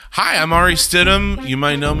Hi, I'm Ari Stidham. You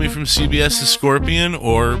might know me from CBS's Scorpion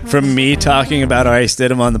or from me talking about Ari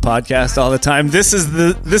Stidham on the podcast all the time. This is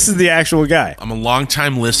the actual guy. I'm a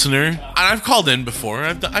longtime listener, and I've called in before.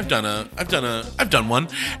 I've done one.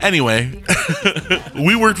 Anyway,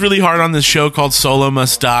 we worked really hard on this show called Solo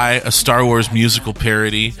Must Die, a Star Wars musical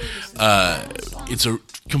parody. It's a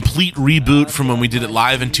complete reboot from when we did it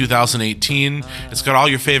live in 2018. It's got all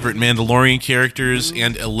your favorite Mandalorian characters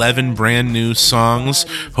and 11 brand new songs.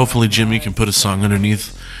 Hopefully Jimmy can put a song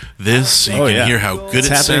underneath this so you can hear how good it's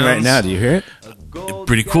it sounds. It's happening right now. Do you hear it?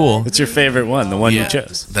 Pretty cool. It's your favorite one, the one you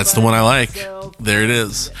chose. That's the one I like. There it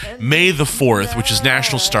is. May the 4th, which is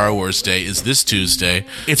National Star Wars Day, is this Tuesday.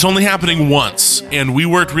 It's only happening once, and we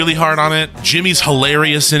worked really hard on it. Jimmy's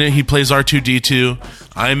hilarious in it. He plays R2-D2.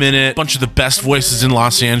 I'm in it. A bunch of the best voices in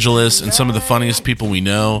Los Angeles and some of the funniest people we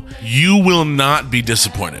know. You will not be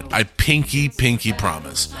disappointed. I pinky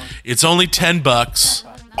promise. It's only $10.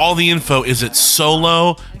 All the info is at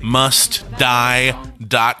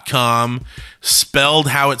solomustdie.com. Spelled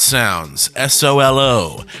how it sounds.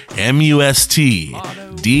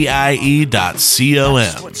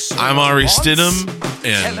 SOLOMUSTDIE.com. I'm Ari Stidham,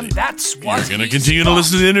 and you're going to continue to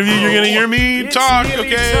listen to the interview. You're going to hear me talk.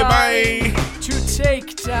 Okay, bye. To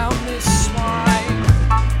take down this swine.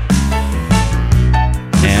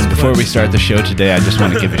 And before we start the show today, I just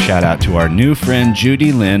want to give a shout out to our new friend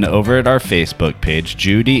Judy Lynn over at our Facebook page.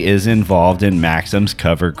 Judy is involved in Maxim's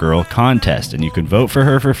Cover Girl contest, and you can vote for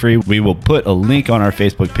her for free. We will put a link on our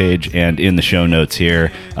Facebook page and in the show notes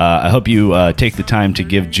here. I hope you take the time to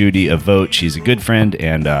give Judy a vote. She's a good friend,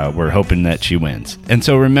 and we're hoping that she wins. And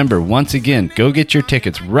so remember, once again, go get your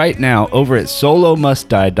tickets right now over at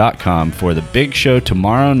solomustdie.com for the big show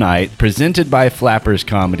tomorrow night, presented by Flappers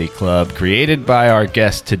Comedy Club, created by our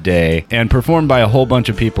guest today, and performed by a whole bunch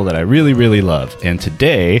of people that I really, really love. And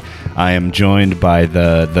today, I am joined by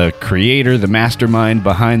the creator, the mastermind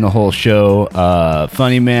behind the whole show,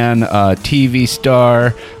 funny man, TV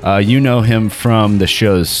star. You know him from the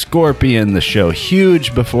shows Scorpion, the show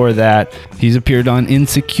Huge before that. He's appeared on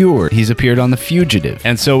Insecure. He's appeared on The Fugitive.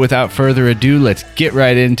 And so without further ado, let's get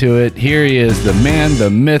right into it. Here he is, the man, the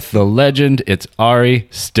myth, the legend. It's Ari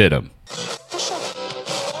Stidham.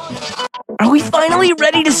 Are we finally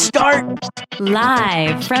ready to start?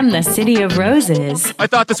 Live from the City of Roses. I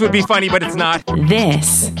thought this would be funny, but it's not.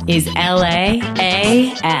 This is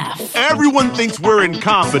LAAF. Everyone thinks we're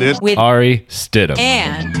incompetent. With Ari Stidham.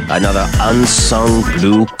 And another unsung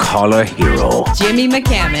blue-collar hero. Jimmy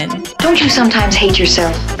McCammon. Don't you sometimes hate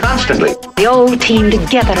yourself? Constantly. The old team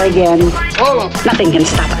together again. Oh. Nothing can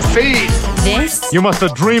stop us. Feed. This You must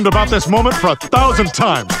have dreamed about this moment for 1,000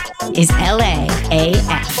 times. Is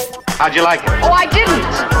LAAF. How'd you like it? Oh, I didn't.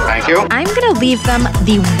 Thank you. I'm going to leave them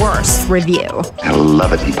the worst review. I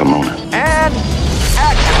love it in Pomona. And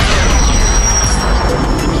action.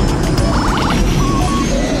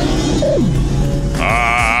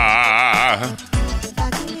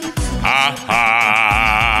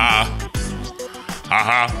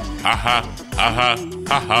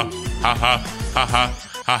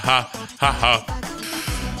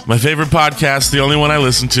 My favorite podcast, the only one I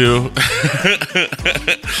listen to.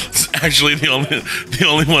 It's actually the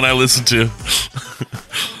only one I listen to.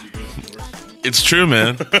 It's true,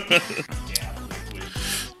 man.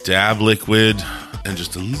 Dab liquid and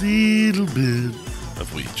just a little bit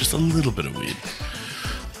of weed. Just a little bit of weed.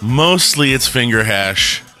 Mostly it's finger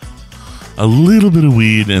hash. A little bit of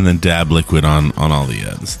weed and then dab liquid on all the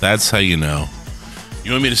ends. That's how you know.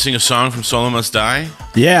 You want me to sing a song from Solo Must Die?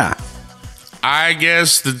 Yeah. I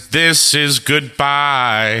guess that this is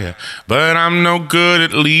goodbye, but I'm no good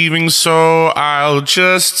at leaving, so I'll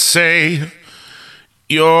just say,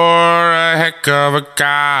 you're a heck of a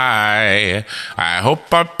guy. I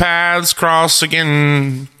hope our paths cross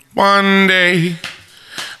again one day.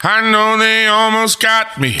 I know they almost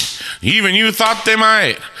got me, even you thought they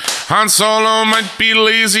might. Han Solo might be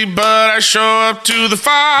lazy, but I show up to the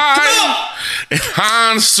fight. And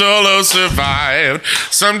Han Solo survived.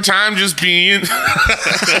 Sometimes just being...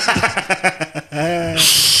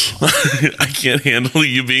 I can't handle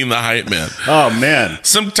you being the hype man. Oh, man.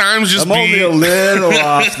 Sometimes just I'm only a little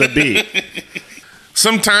off the beat.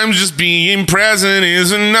 Sometimes just being present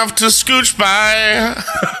is enough to scooch by.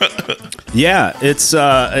 Yeah, it's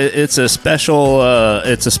a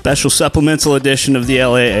special supplemental edition of the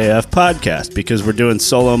LAAF podcast because we're doing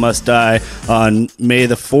Solo Must Die on May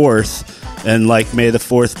the 4th, and like May the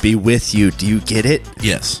 4th be with you. Do you get it?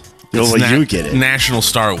 Yes. Well, you get it. National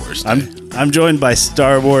Star Wars Day. I'm joined by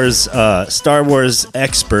Star Wars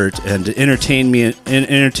expert and entertainment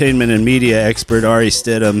and media expert Ari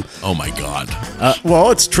Stidham. Oh my God!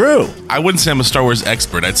 Well, it's true. I wouldn't say I'm a Star Wars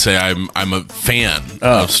expert. I'd say I'm a fan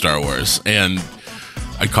of Star Wars, and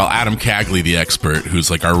I call Adam Cagley the expert,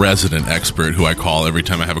 who's like our resident expert, who I call every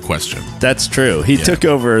time I have a question. That's true. He took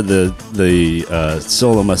over the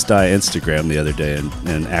Solo Must Die Instagram the other day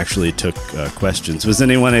and actually took questions. Was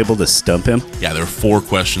anyone able to stump him? Yeah, there were 4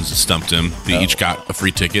 questions that stumped him. They each got a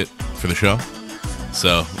free ticket for the show.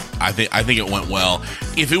 So I think it went well.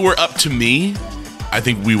 If it were up to me, I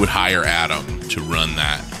think we would hire Adam to run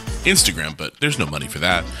that Instagram, but there's no money for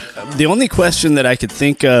that. The only question that I could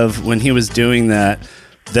think of when he was doing that's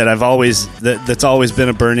always been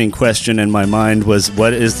a burning question in my mind was,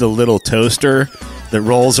 what is the little toaster that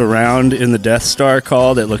rolls around in the Death Star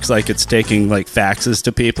called? It looks like it's taking like faxes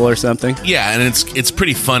to people or something. Yeah, and it's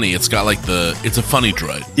pretty funny. It's got like it's a funny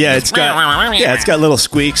droid. Yeah, it's got little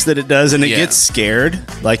squeaks that it does, and it gets scared.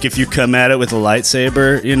 Like if you come at it with a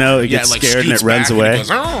lightsaber, it gets scared and it runs away. And it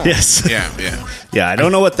goes, oh. Yes. Yeah. Yeah, I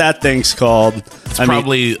don't know what that thing's called. It's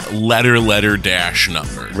probably letter dash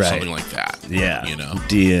number, or Right. something like that. Yeah,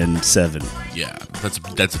 DN7. Yeah,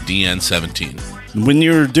 that's a DN17. When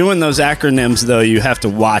you're doing those acronyms, though, you have to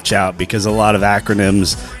watch out because a lot of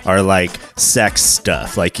acronyms are like sex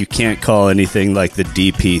stuff. Like you can't call anything like the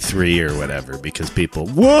DP3 or whatever because people,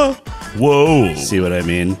 whoa. See what I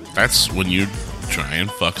mean? That's when you try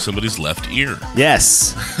and fuck somebody's left ear.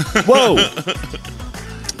 Yes. Whoa.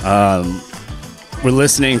 We're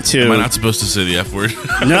listening to... Am I not supposed to say the F word?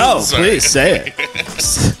 No, please say it.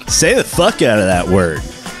 Say the fuck out of that word.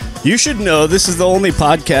 You should know this is the only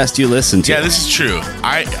podcast you listen to. Yeah, this is true.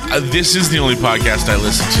 This is the only podcast I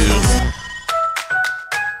listen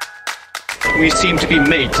to. We seem to be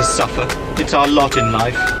made to suffer. It's our lot in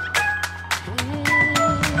life.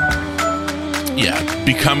 Yeah,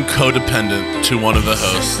 become codependent to one of the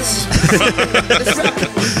hosts.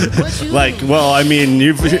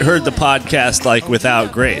 You've heard the podcast like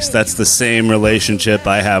Without Grace. That's the same relationship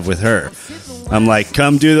I have with her. I'm like,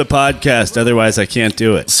 come do the podcast, otherwise I can't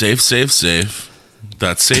do it. Safe.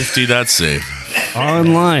 That's safety.safe.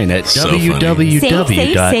 Online at So funny.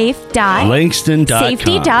 www.langston.com.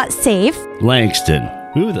 Safety.safe. Langston.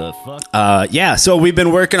 Who the fuck? So we've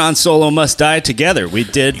been working on Solo Must Die together. We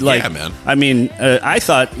did man. I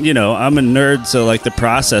thought, I'm a nerd, so like the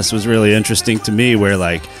process was really interesting to me where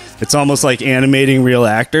like it's almost like animating real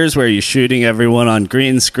actors where you're shooting everyone on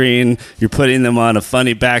green screen, you're putting them on a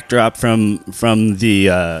funny backdrop from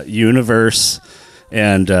the universe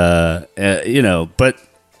and but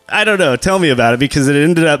I don't know. Tell me about it because it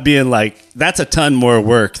ended up being like that's a ton more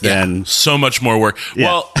work than so much more work. Yeah.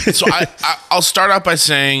 Well, so I'll start out by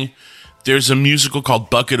saying there's a musical called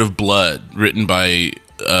Bucket of Blood written by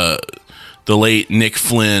the late Nick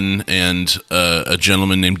Flynn and a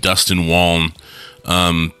gentleman named Dustin Waln,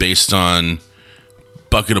 based on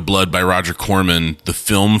Bucket of Blood by Roger Corman, the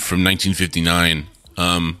film from 1959.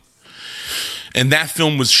 And that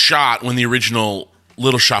film was shot when the original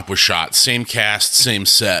Little Shop was shot. Same cast, same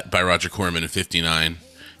set by Roger Corman in 59.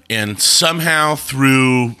 And somehow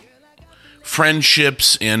through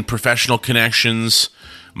friendships and professional connections,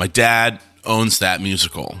 my dad owns that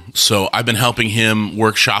musical. So I've been helping him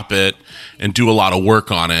workshop it and do a lot of work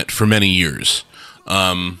on it for many years.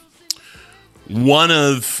 One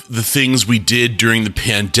of the things we did during the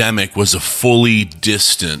pandemic was a fully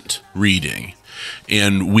distant reading.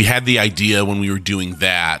 And we had the idea when we were doing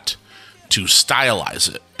that to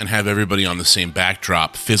stylize it and have everybody on the same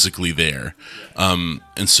backdrop physically there. And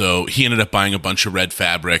so he ended up buying a bunch of red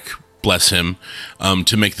fabric, bless him,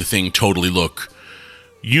 to make the thing totally look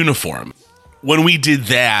uniform. When we did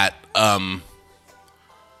that,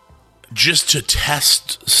 just to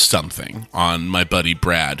test something on my buddy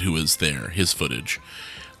Brad, who was there, his footage,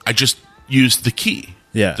 I just used the key.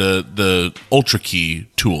 Yeah. The Ultra Key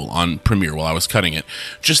tool on Premiere while I was cutting it,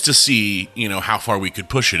 just to see, how far we could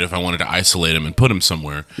push it if I wanted to isolate him and put him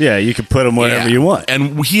somewhere. Yeah, you could put him wherever you want.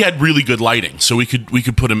 And he had really good lighting, so we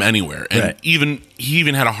could put him anywhere. And he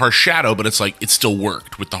even had a harsh shadow, but it's like it still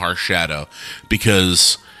worked with the harsh shadow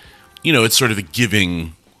because it's sort of a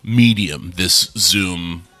giving medium, this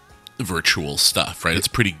Zoom virtual stuff, right? It's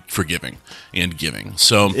pretty forgiving and giving.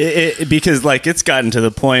 So because like it's gotten to the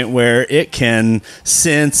point where it can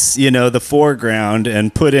sense, the foreground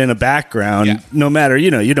and put in a background no matter,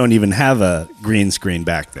 you don't even have a green screen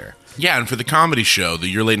back there. Yeah, and for the comedy show, the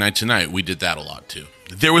Your Late Night Tonight, we did that a lot too.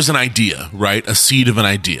 There was an idea, right? A seed of an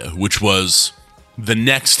idea, which was the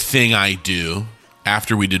next thing I do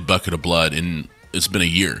after we did Bucket of Blood it's been a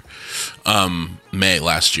year. May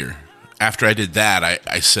last year. after I did that,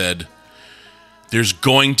 I said, there's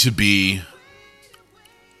going to be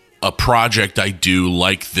a project I do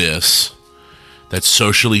like this that's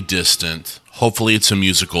socially distant. Hopefully it's a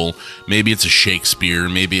musical. Maybe it's a Shakespeare.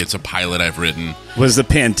 Maybe it's a pilot I've written. Was the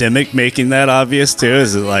pandemic making that obvious too?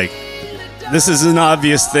 Is it like, this is an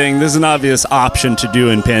obvious thing, this is an obvious option to do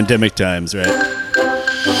in pandemic times, right?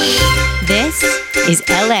 This is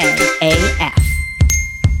LAAF.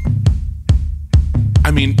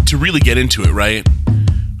 I mean, to really get into it, right?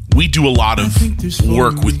 We do a lot of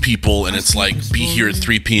work with people, and it's like, be here at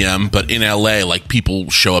 3 p.m., but in LA, like, people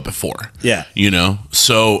show up at 4. Yeah. You know?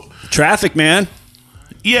 So... Traffic, man.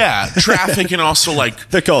 Yeah, traffic and also, like...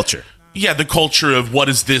 the culture. Yeah, the culture of what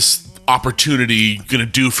is this opportunity going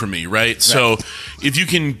to do for me, right? So if you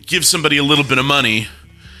can give somebody a little bit of money,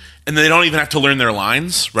 and they don't even have to learn their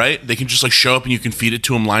lines, right? They can just, like, show up and you can feed it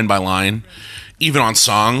to them line by line. Even on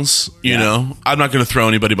songs, you know, I'm not going to throw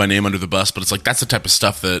anybody by name under the bus, but it's like, that's the type of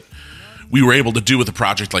stuff that we were able to do with a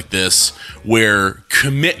project like this, where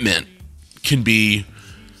commitment can be,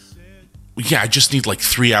 I just need like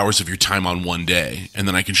 3 hours of your time on one day, and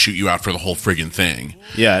then I can shoot you out for the whole friggin' thing.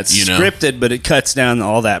 Yeah, it's scripted, but it cuts down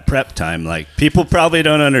all that prep time. Like, people probably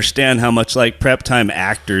don't understand how much like prep time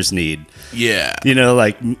actors need. Yeah. You know,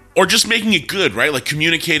 like... Or just making it good, right? Like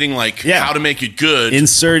communicating how to make it good.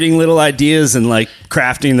 Inserting little ideas and like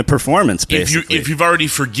crafting the performance, basically. If you've already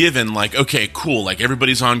forgiven, like, okay, cool, like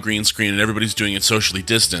everybody's on green screen and everybody's doing it socially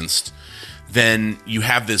distanced, then you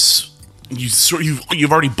have this... You've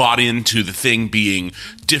already bought into the thing being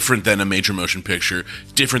different than a major motion picture,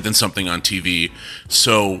 different than something on TV.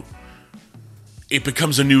 So... it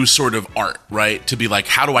becomes a new sort of art, right? To be like,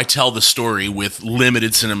 how do I tell the story with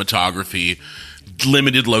limited cinematography,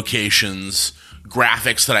 limited locations,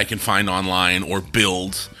 graphics that I can find online or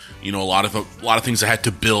build? You know, a lot of things I had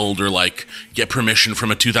to build or like get permission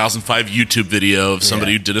from a 2005 YouTube video of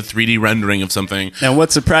somebody who did a 3D rendering of something. And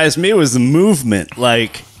what surprised me was the movement,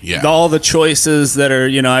 like all the choices that are,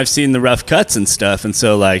 you know, I've seen the rough cuts and stuff, and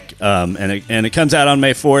so like, and it comes out on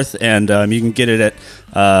May 4th, and you can get it at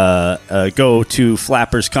go to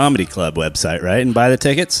Flappers Comedy Club website, right, and buy the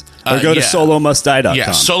tickets, or go to solomustdie.com. Yeah,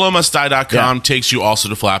 solomustdie.com takes you also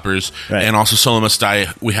to Flappers, and also Solo Must Die.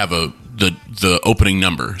 We have the opening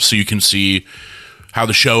number, so you can see how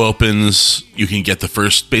the show opens. You can get the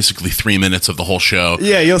first basically 3 minutes of the whole show.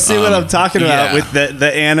 Yeah, you'll see what I'm talking about with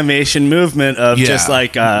the animation movement of just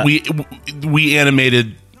like we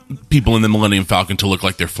animated people in the Millennium Falcon to look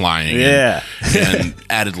like they're flying. And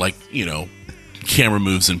added like, you know, camera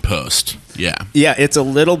moves in post. Yeah, it's a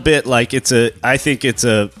little bit like I think it's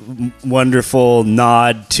a wonderful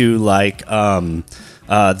nod to like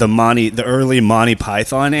the early Monty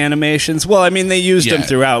Python animations. Well, I mean, they used them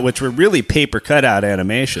throughout, which were really paper cutout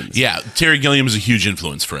animations. Yeah, Terry Gilliam is a huge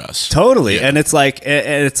influence for us. Totally, and it's like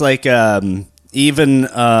even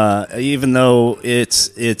though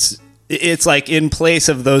it's like in place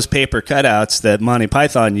of those paper cutouts that Monty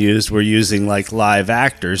Python used, we're using like live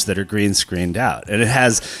actors that are green screened out, and it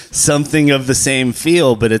has something of the same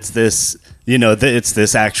feel, but it's this. You know, it's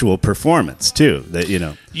this actual performance too. That, you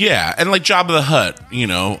know, and like Jabba the Hutt. You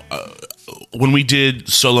know, when we did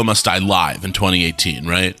Solo Must Die live in 2018,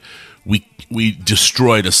 right? We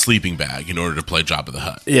destroyed a sleeping bag in order to play Jabba the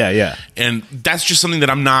Hutt. Yeah, and that's just something that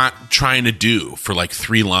I'm not trying to do for like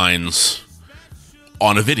 3 lines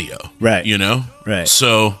on a video, right? You know, right.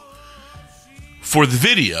 So for the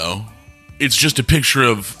video, it's just a picture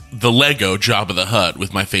of the Lego Jabba the Hutt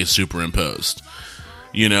with my face superimposed.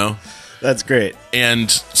 You know. That's great.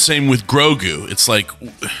 And same with Grogu. It's like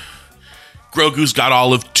Grogu's got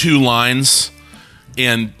all of 2 lines,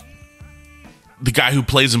 and the guy who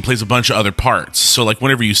plays him plays a bunch of other parts. So like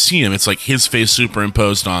whenever you see him, it's like his face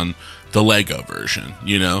superimposed on the Lego version,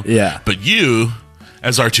 you know? Yeah. But you,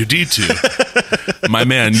 as R2-D2, my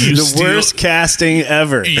man, you the worst casting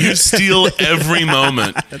ever. You steal every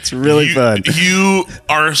moment. That's really fun.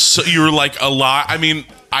 You're like a lot. I mean,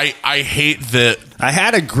 I hate that. I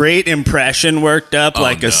had a great impression worked up,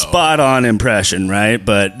 a spot-on impression, right?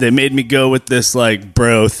 But they made me go with this like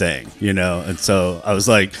bro thing, you know. And so I was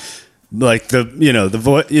like the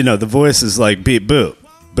voice is like beep boop,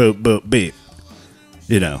 boop boop beep,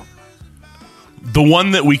 you know. The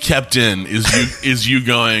one that we kept in is you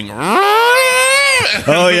going.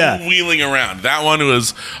 Wheeling around. That one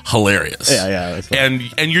was hilarious. Yeah.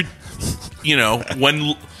 And you're, you know,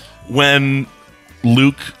 when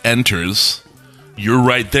Luke enters, you're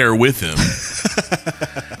right there with him.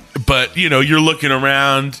 But, you know, you're looking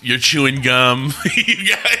around, you're chewing gum,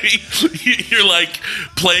 you're like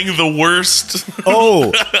playing the worst.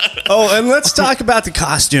 Oh, and let's talk about the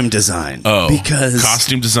costume design. Oh, because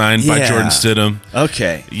costume design by Jordan Stidham.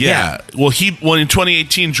 Okay. Yeah. Well, in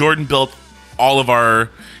 2018, Jordan built all of our,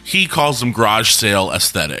 he calls them garage sale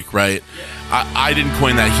aesthetic, right? I didn't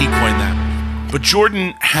coin that, he coined that. But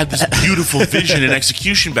Jordan had this beautiful vision and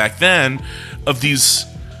execution back then of these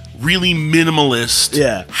really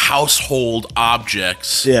minimalist household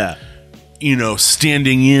objects. Yeah. You know,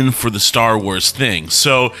 standing in for the Star Wars thing.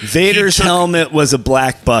 So Vader's helmet was a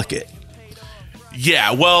black bucket.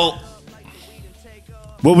 Yeah, well,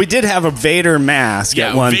 we did have a Vader mask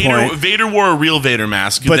at one point. Vader wore a real Vader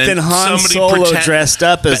mask. But then Han Solo dressed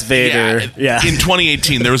up as Vader. Yeah. In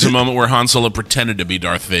 2018, there was a moment where Han Solo pretended to be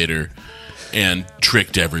Darth Vader and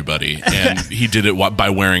tricked everybody. And he did it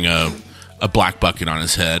by wearing a black bucket on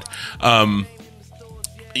his head. I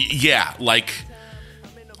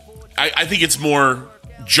think it's more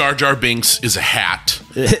Jar Jar Binks is a hat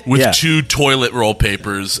with 2 toilet roll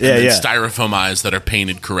papers and then styrofoam eyes that are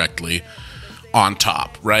painted correctly on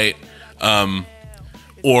top, right?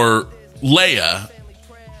 Or Leia,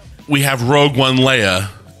 we have Rogue One Leia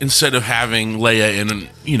instead of having Leia in,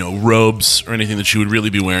 robes or anything that she would really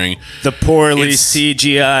be wearing. The poorly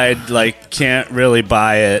CGI'd, can't really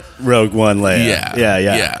buy it, Rogue One Leia.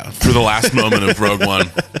 Yeah. For the last moment of Rogue One.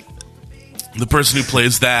 The person who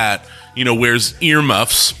plays that, wears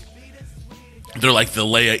earmuffs. They're like the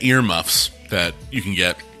Leia earmuffs that you can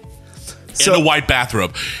get. And a white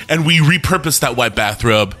bathrobe. And we repurposed that white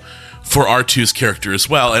bathrobe for R2's character as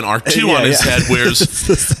well. And R2 on his head wears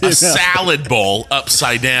a salad bowl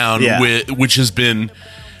upside down, which has been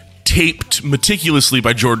taped meticulously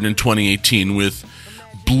by Jordan in 2018 with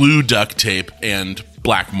blue duct tape and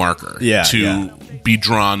black marker to be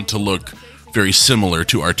drawn to look very similar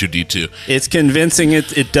to R2-D2. It's convincing.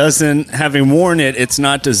 It doesn't, having worn it, it's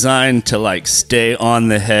not designed to stay on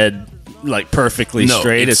the head perfectly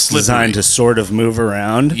straight. It's designed to sort of move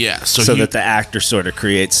around. Yeah, so that the actor sort of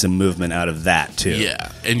creates some movement out of that too.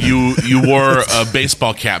 Yeah, and you wore a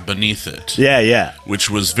baseball cap beneath it. Yeah.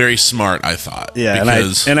 Which was very smart, I thought. Yeah,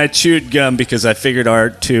 and I chewed gum because I figured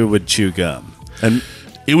R2 would chew gum. And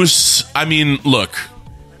it was, look,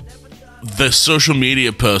 the social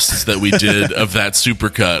media posts that we did of that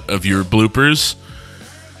supercut of your bloopers,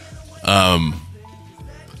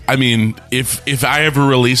 if I ever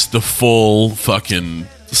release the full fucking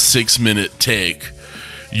 6-minute take,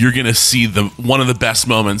 you're gonna see one of the best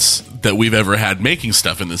moments that we've ever had making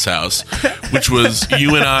stuff in this house, which was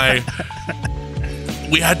you and I.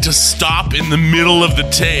 We had to stop in the middle of the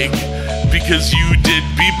take because you did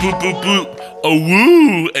beep boop boop boop a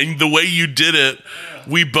woo, and the way you did it,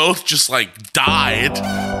 we both just died.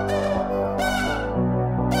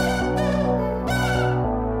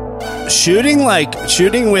 Shooting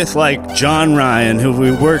with John Ryan, who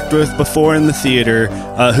we worked with before in the theater,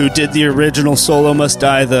 who did the original Solo Must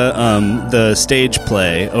Die, the stage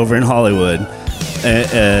play over in Hollywood,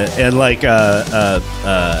 and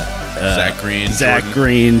Zach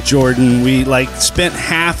Green, Jordan. We spent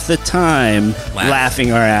half the time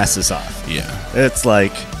laughing our asses off. Yeah, it's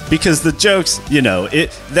because the jokes,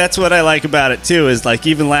 that's what I like about it too, is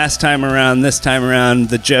even last time around, this time around,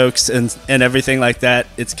 the jokes and everything like that,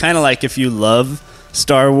 it's kind of like if you love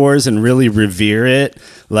Star Wars and really revere it,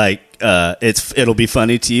 it'll be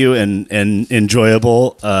funny to you and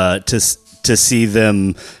enjoyable to see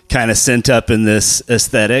them kind of sent up in this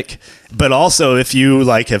aesthetic. But also if you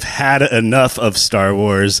have had enough of Star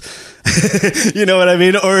Wars, you know what I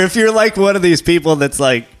mean? Or if you're one of these people that's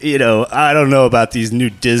I don't know about these new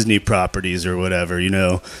Disney properties or whatever,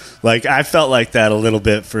 I felt like that a little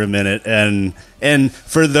bit for a minute. And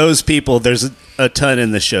for those people, there's a ton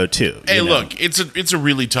in the show too. Hey, look, it's a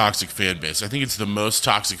really toxic fan base. I think it's the most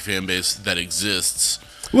toxic fan base that exists.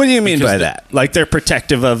 What do you mean by that? They're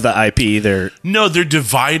protective of the IP? They're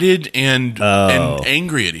divided and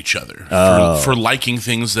angry at each other for liking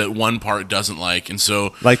things that one part doesn't like, and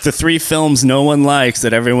so the 3 films no one likes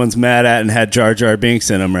that everyone's mad at and had Jar Jar Binks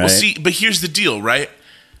in them, right? Well, see, but here's the deal, right?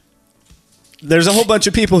 There's a whole bunch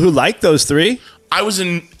of people who like those 3. I was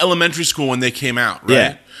in elementary school when they came out, right?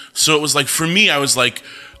 Yeah. So it was for me, I was I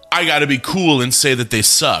got to be cool and say that they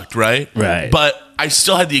sucked, right? Right. But I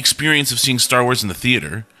still had the experience of seeing Star Wars in the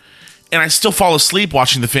theater, and I still fall asleep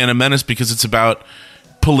watching The Phantom Menace because it's about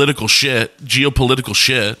political shit, geopolitical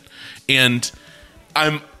shit, and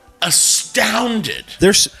I'm astounded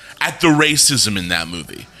at the racism in that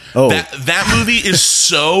movie. Oh. That movie is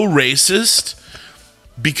so racist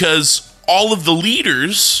because all of the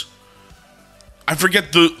leaders I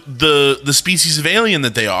forget the species of alien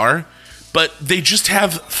that they are, but they just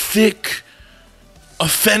have thick,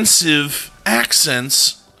 offensive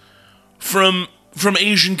accents from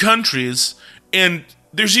Asian countries, and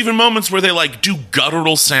there's even moments where they like do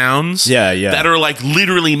guttural sounds that are like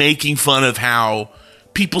literally making fun of how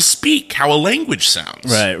people speak, how a language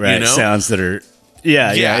sounds. Right. You know? Sounds that are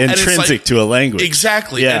intrinsic to a language.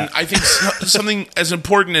 Exactly. Yeah. And I think something as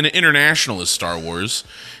important and international as Star Wars,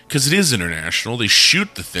 because it is international, they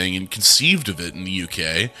shoot the thing and conceived of it in the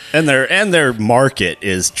UK. And their market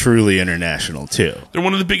is truly international too. They're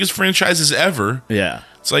one of the biggest franchises ever. Yeah.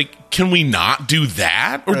 It's like, can we not do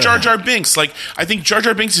that? Or Jar Jar Binks. Like, I think Jar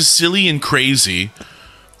Jar Binks is silly and crazy,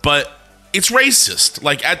 but it's racist.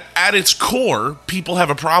 Like, at its core, people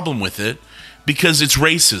have a problem with it because it's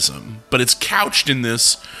racism. But it's couched in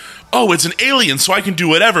this, oh, it's an alien, so I can do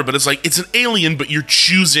whatever. But it's like, it's an alien, but you're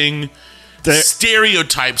choosing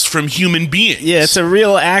stereotypes from human beings. Yeah, it's a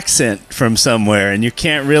real accent from somewhere, and you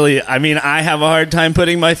can't really. I mean, I have a hard time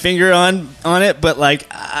putting my finger on it, but like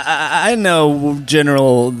I know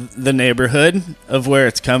the neighborhood of where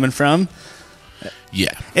it's coming from.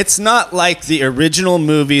 Yeah, it's not like the original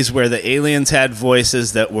movies where the aliens had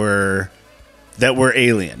voices that were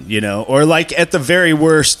alien, you know, or like at the very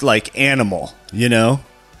worst, like animal, you know.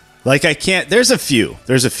 Like I can't. There's a few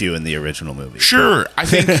in the original movie. Sure, I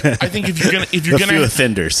think if you're gonna few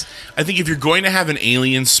offenders. I think if you're going to have an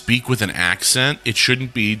alien speak with an accent, it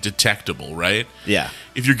shouldn't be detectable, right? Yeah.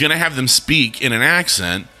 If you're gonna have them speak in an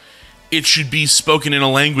accent, it should be spoken in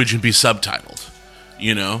a language and be subtitled.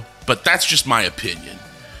 You know, but that's just my opinion.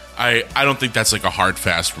 I don't think that's like a hard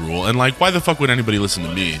fast rule. And like, why the fuck would anybody listen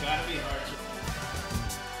to me?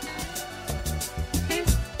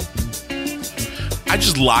 I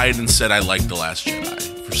just lied and said I liked The Last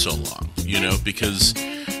Jedi for so long, you know, because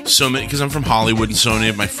I'm from Hollywood and so many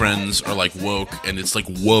of my friends are like woke, and it's like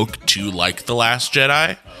woke to like The Last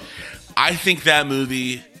Jedi. I think that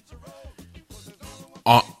movie,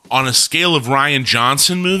 on a scale of Rian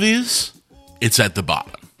Johnson movies, it's at the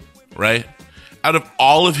bottom, right? Out of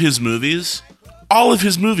all of his movies are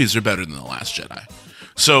better than The Last Jedi.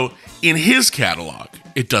 So in his catalog,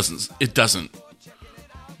 it doesn't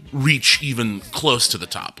reach even close to the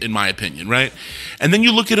top, in my opinion, right? And then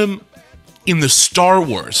you look at him in the Star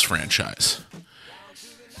Wars franchise.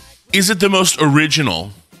 Is it the most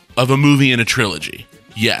original of a movie in a trilogy?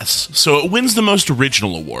 Yes. So it wins the most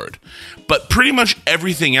original award. But pretty much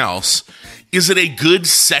everything else, is it a good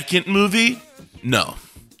second movie? No.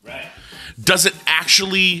 Right. Does it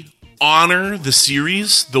actually honor the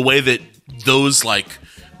series the way that those like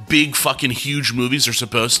big fucking huge movies are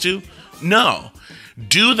supposed to? No.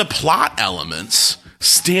 Do the plot elements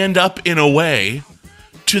stand up in a way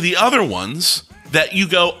to the other ones that you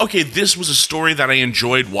go, okay, this was a story that I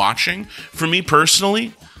enjoyed watching? For me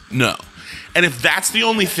personally, no. And if that's the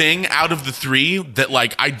only thing out of the three that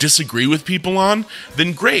like I disagree with people on,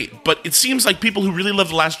 then great. But it seems like people who really love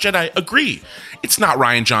The Last Jedi agree. It's not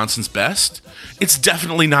Rian Johnson's best. It's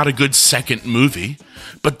definitely not a good second movie.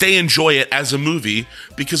 But they enjoy it as a movie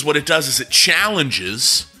because what it does is it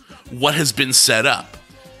challenges what has been set up.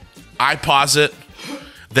 I posit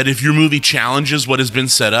that if your movie challenges what has been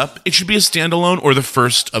set up, it should be a standalone or the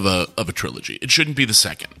first of a trilogy. It shouldn't be the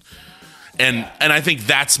second. And I think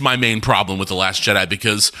that's my main problem with The Last Jedi,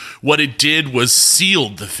 because what it did was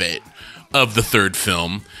sealed the fate of the third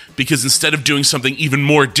film, because instead of doing something even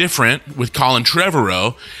more different with Colin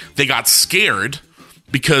Trevorrow, they got scared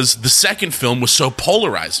because the second film was so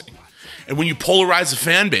polarizing. And when you polarize a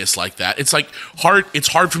fan base like that, it's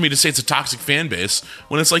hard for me to say it's a toxic fan base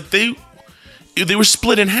when it's like they were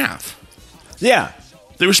split in half. Yeah.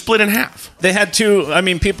 They were split in half. They had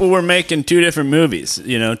people were making two different movies,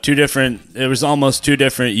 you know, it was almost two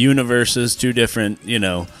different universes, two different, you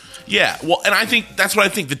know. Yeah, well, and I think that's what I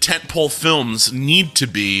think the tentpole films need to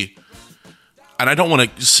be. And I don't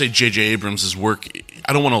want to say J.J. Abrams' work,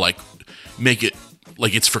 I don't want to like make it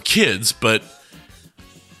like it's for kids, but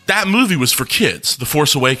that movie was for kids, The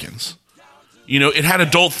Force Awakens. You know, it had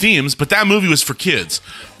adult themes, but that movie was for kids.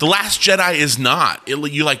 The Last Jedi is not.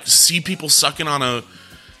 You like see people sucking on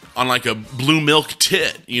like a blue milk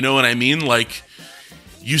tit. You know what I mean? Like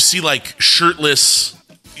you see like shirtless.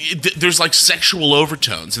 There's like sexual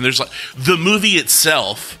overtones, and there's like the movie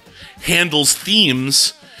itself handles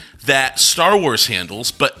themes that Star Wars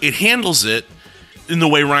handles, but it handles it in the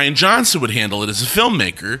way Rian Johnson would handle it as a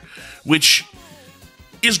filmmaker, which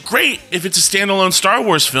is great. If it's a standalone Star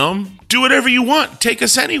Wars film, do whatever you want. Take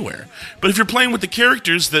us anywhere. But if you're playing with the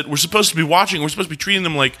characters that we're supposed to be watching, we're supposed to be treating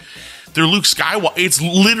them like they're Luke Skywalker. It's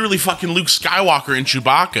literally fucking Luke Skywalker and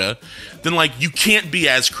Chewbacca. Then like you can't be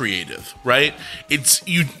as creative, right? It's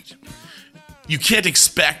you can't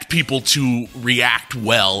expect people to react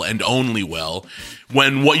well and only well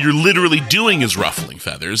when what you're literally doing is ruffling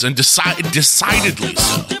feathers, and decidedly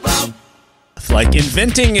so. Like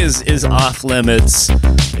inventing is off limits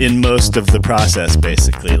in most of the process,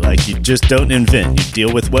 basically. Like you just don't invent, you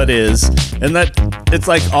deal with what is, and that it's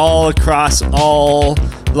like all across all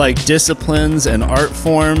like disciplines and art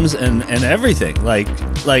forms and everything. Like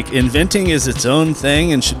inventing is its own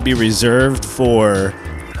thing and should be reserved for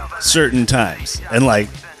certain times.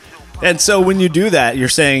 And so when you do that, you're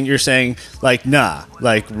saying like, nah,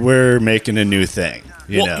 like we're making a new thing.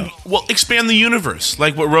 Well, expand the universe,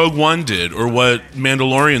 like what Rogue One did, or what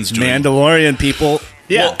Mandalorian's doing. Mandalorian people,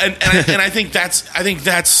 yeah. Well, and I think that's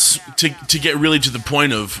to get really to the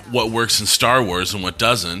point of what works in Star Wars and what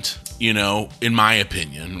doesn't. In my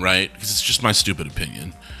opinion, right? Because it's just my stupid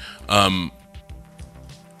opinion. I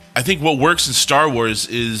think what works in Star Wars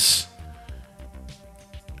is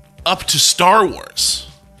up to Star Wars.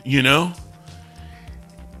 It's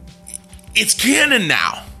canon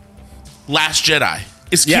now. Last Jedi.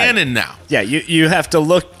 It's canon now. Yeah, you have to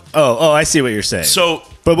look. Oh, I see what you're saying. So,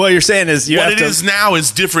 but what you're saying is what it is now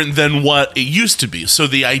is different than what it used to be. So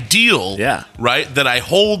the ideal, right, that I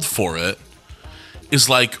hold for it is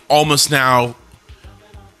like almost now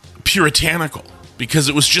puritanical, because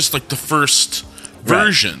it was just like the first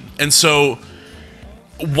version, and so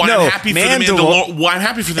why I'm happy for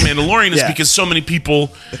the Mandalorian is because so many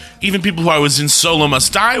people, even people who I was in Solo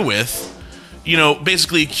Must Die with,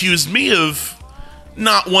 basically accused me of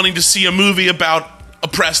not wanting to see a movie about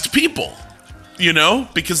oppressed people,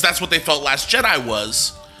 because that's what they felt Last Jedi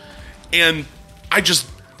was. And I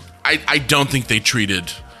don't think they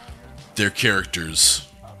treated their characters.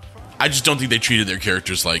 I just don't think they treated their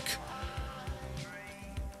characters like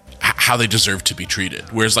how they deserve to be treated.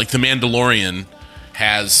 Whereas like the Mandalorian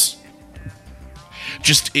has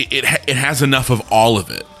just, it has enough of all of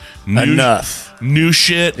it. New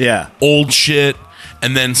shit, old shit,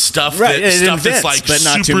 and then stuff that's like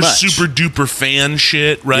super duper fan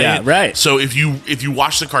shit, right? Yeah, right. So if you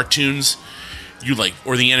watch the cartoons,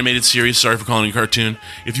 or the animated series, sorry for calling it a cartoon,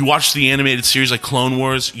 if you watch the animated series like Clone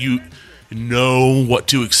Wars, you know what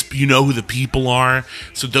to you know who the people are,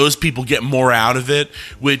 so those people get more out of it,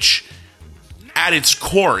 which at its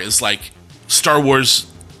core is like Star Wars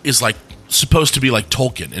is like supposed to be like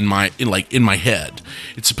Tolkien in my head.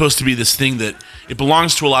 It's supposed to be this thing that it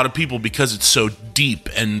belongs to a lot of people because it's so deep,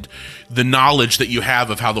 and the knowledge that you have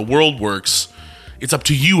of how the world works, it's up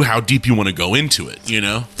to you how deep you want to go into it,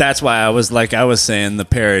 That's why I was saying the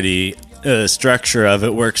parody structure of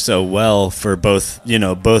it works so well for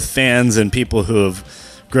both fans and people who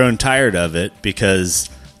have grown tired of it, because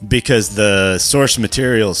the source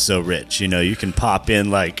material is so rich. You can pop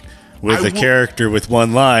in like with a character with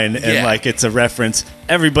one line, and like it's a reference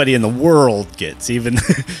everybody in the world gets, even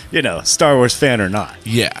Star Wars fan or not.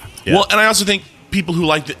 Yeah. Well, and I also think people who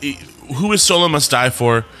like who is Solo Must Die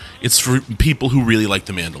for? It's for people who really like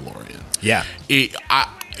the Mandalorian. Yeah.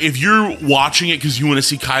 If you're watching it because you want to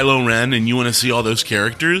see Kylo Ren and you want to see all those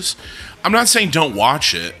characters, I'm not saying don't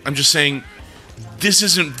watch it. I'm just saying this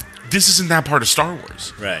isn't that part of Star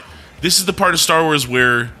Wars. Right. This is the part of Star Wars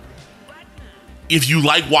where if you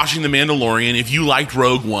like watching The Mandalorian, if you liked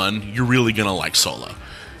Rogue One, you're really gonna like Solo.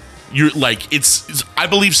 You're like, it's I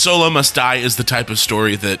believe Solo Must Die is the type of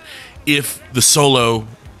story that if the Solo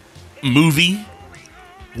movie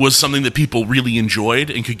was something that people really enjoyed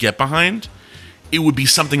and could get behind, it would be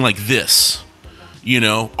something like this.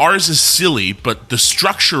 Ours is silly, but the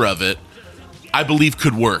structure of it, I believe,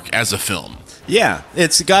 could work as a film. Yeah,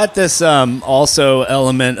 it's got this also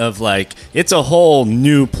element of like, it's a whole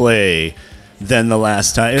new play than the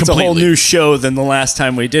last time. It's Completely. A whole new show than the last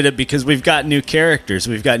time we did it, because we've got new characters.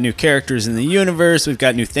 We've got new characters in the universe. We've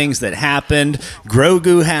got new things that happened.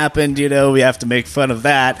 Grogu happened, we have to make fun of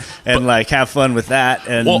that and have fun with that.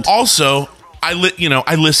 And also, I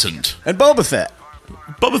listened. And Boba Fett.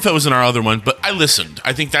 Boba Fett was in our other one, but I listened.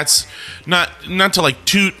 I think that's not to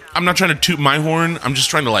toot. I'm not trying to toot my horn. I'm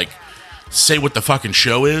just trying to say what the fucking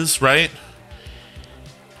show is, right?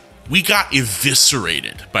 We got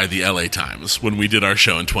eviscerated by the LA Times when we did our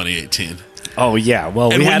show in 2018. Oh, yeah.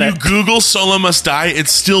 Well, and when you Google Solo Must Die,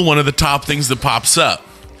 it's still one of the top things that pops up.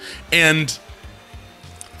 And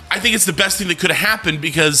I think it's the best thing that could have happened,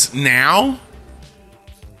 because now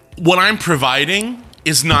what I'm providing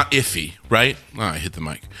is not iffy, right? Oh, I hit the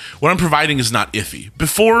mic. What I'm providing is not iffy.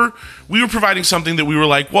 Before, we were providing something that we were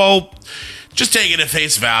like, well, just take it at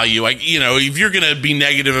face value. Like, if you're going to be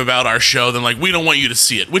negative about our show, then, like, we don't want you to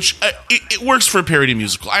see it, which it works for a parody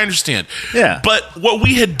musical. I understand. Yeah. But what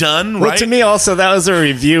we had done, Well, right? to me, also, that was a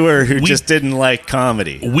reviewer who just didn't like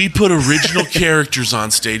comedy. We put original characters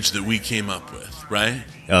on stage that we came up with, right?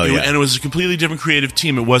 Oh, yeah. And it was a completely different creative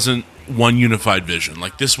team. It wasn't one unified vision.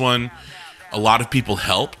 Like this one, a lot of people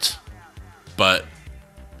helped, but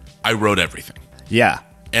I wrote everything. Yeah.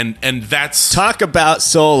 And that's... Talk about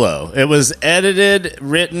solo. It was edited,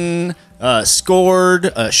 written,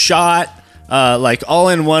 scored, shot, like all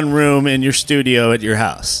in one room in your studio at your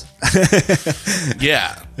house.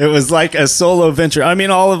 Yeah. It was like a solo venture. I mean,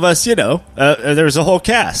 all of us, there was a whole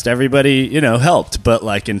cast. Everybody, helped. But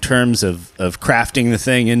like in terms of crafting the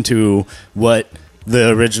thing into what the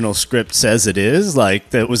original script says it is,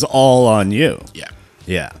 like that was all on you. Yeah.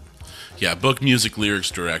 Yeah. Yeah, book, music,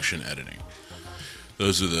 lyrics, direction, editing.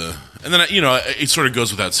 Those are the... And then, it sort of goes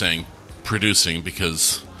without saying producing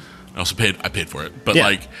because I paid for it. But,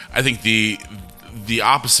 like, I think the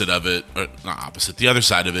opposite of it... Or not opposite. The other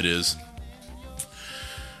side of it is,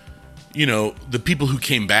 the people who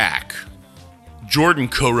came back... Jordan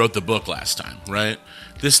co-wrote the book last time, right?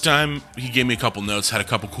 This time, he gave me a couple notes, had a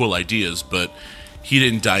couple cool ideas, but he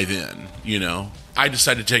didn't dive in, I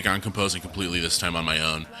decided to take on composing completely this time on my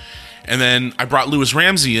own. And then I brought Louis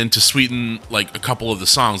Ramsey in to sweeten like a couple of the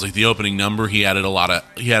songs, like the opening number. He added a lot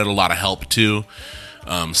of help to.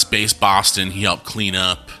 Space Boston, he helped clean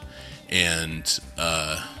up, and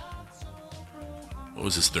what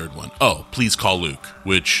was his third one? Oh, Please Call Luke,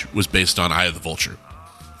 which was based on Eye of the Vulture,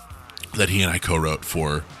 that he and I co-wrote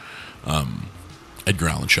for Edgar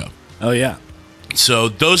Allan Show. Oh yeah. So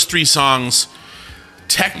those three songs,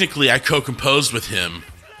 technically, I co-composed with him.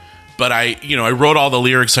 But I wrote all the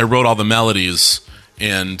lyrics, I wrote all the melodies,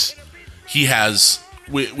 and he has...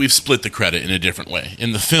 We've split the credit in a different way.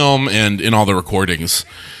 In the film and in all the recordings,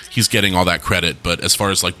 he's getting all that credit. But as far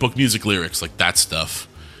as, like, book, music, lyrics, like that stuff,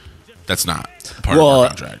 that's not part of our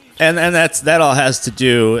contract. And that all has to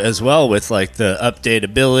do as well with, like, the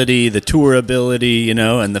updatability, the tourability,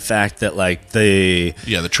 and the fact that, like, the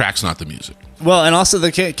track's not the music. Well, and also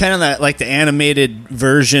the kind of that, like the animated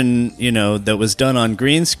version, that was done on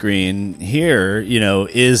green screen here,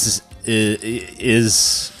 is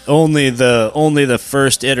only the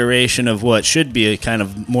first iteration of what should be a kind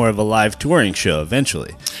of more of a live touring show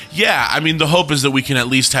eventually. Yeah, I mean, the hope is that we can at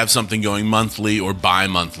least have something going monthly or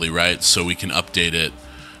bi-monthly, right? So we can update it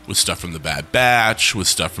with stuff from the Bad Batch, with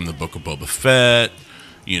stuff from the Book of Boba Fett.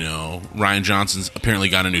 Rian Johnson's apparently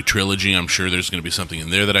got a new trilogy. I'm sure there's going to be something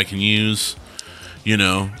in there that I can use.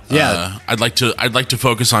 Yeah. I'd like to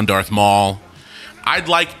focus on Darth Maul. I'd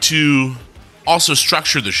like to also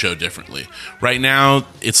structure the show differently. Right now,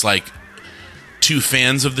 it's like three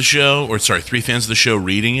fans of the show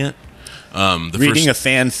reading it. Reading a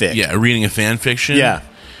fanfic. Yeah, reading a fan fiction. Yeah.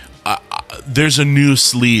 There's a new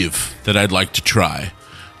sleeve that I'd like to try,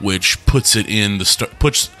 which puts it in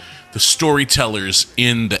puts the storytellers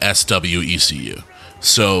in the SWECU,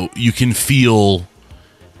 so you can feel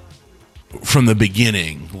from the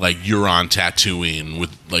beginning like you're on Tatooine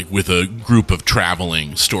with a group of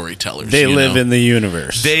traveling storytellers. They live in the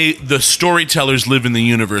universe. The storytellers live in the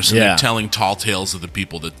universe, and they're telling tall tales of the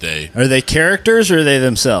people that they... Are they characters or are they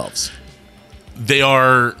themselves?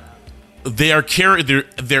 They're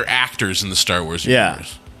actors in the Star Wars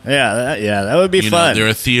universe. That would be fun. They're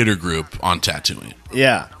a theater group on Tatooine.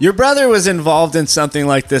 Yeah. Your brother was involved in something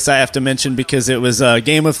like this, I have to mention, because it was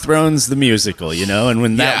Game of Thrones, the musical, and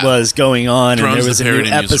when that was going on Thrones, and there was a new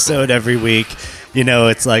episode every week,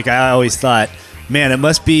 it's like I always thought, man, it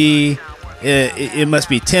must be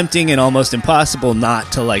tempting and almost impossible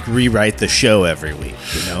not to like rewrite the show every week,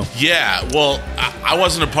 Yeah, well, I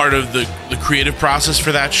wasn't a part of the creative process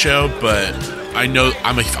for that show, but I know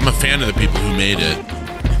I'm a fan of the people who made it.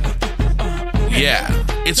 Yeah,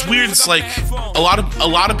 it's weird. It's like a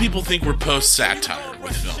lot of people think we're post-satire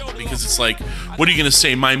with film because it's like, what are you going to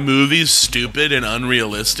say? My movie's stupid and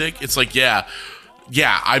unrealistic? It's like, yeah,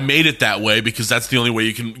 I made it that way because that's the only way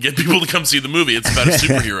you can get people to come see the movie. It's about a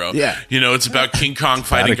superhero. Yeah. It's about King Kong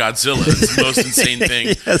fighting Godzilla. It's the most insane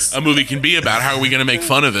thing a movie can be about. How are we going to make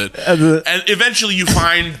fun of it? And eventually you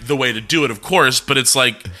find the way to do it, of course, but it's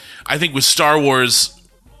like, I think with Star Wars...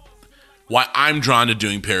 Why I'm drawn to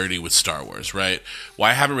doing parody with Star Wars, right?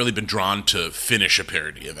 Why I haven't really been drawn to finish a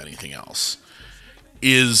parody of anything else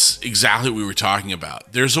is exactly what we were talking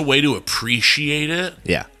about. There's a way to appreciate it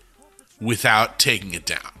without taking it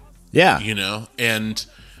down. Yeah. And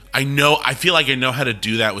I feel like I know how to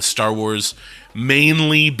do that with Star Wars,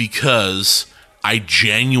 mainly because I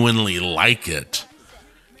genuinely like it.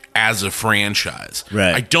 as a franchise.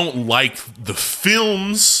 Right. I don't like the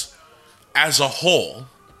films as a whole.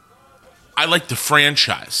 I like the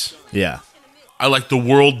franchise. Yeah. I like the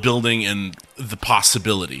world building and the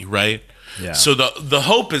possibility, right? Yeah. So the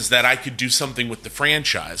hope is that I could do something with the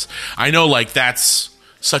franchise. I know, like, that's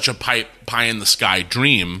such a pie in the sky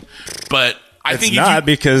dream, but I think it's not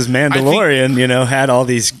because Mandalorian, had all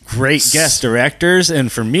these great guest directors,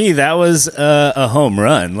 and for me, that was a home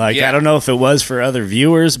run. Like, I don't know if it was for other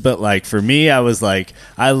viewers, but like for me, I was like,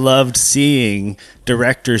 I loved seeing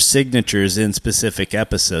directors' signatures in specific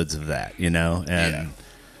episodes of that, and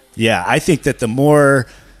I think that the more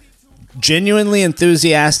genuinely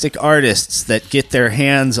enthusiastic artists that get their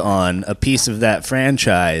hands on a piece of that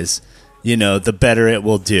franchise, the better it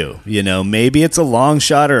will do. Maybe it's a long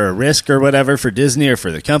shot or a risk or whatever for Disney or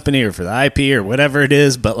for the company or for the IP or whatever it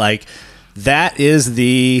is, but like that's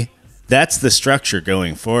the structure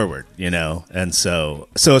going forward, And so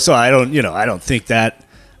I don't think that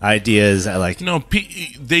idea is like no.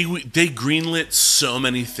 They greenlit so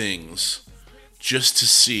many things just to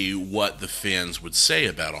see what the fans would say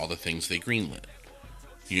about all the things they greenlit.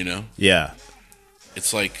 Yeah.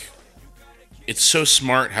 It's like, it's so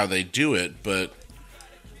smart how they do it, but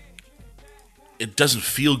it doesn't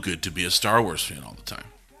feel good to be a Star Wars fan all the time.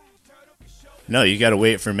 No, you got to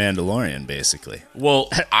wait for Mandalorian, basically. Well,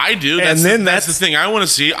 I do. That's the thing I want to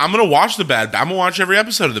see. I'm going to watch I'm going to watch every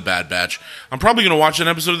episode of The Bad Batch. I'm probably going to watch an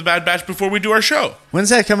episode of The Bad Batch before we do our show. When's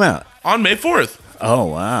that come out? On May 4th. Oh,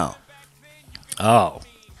 wow. Oh,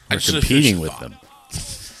 we're competing with them.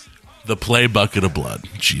 The Play Bucket of Blood.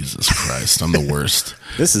 Jesus Christ, I'm the worst.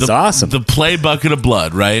 This is awesome. The Play Bucket of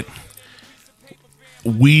Blood, right?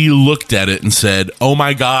 We looked at it and said, oh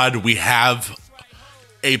my God, we have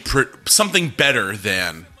something better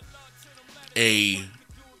than a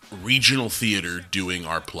regional theater doing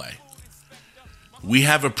our play. We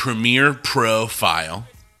have a Premiere Pro file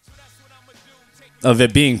of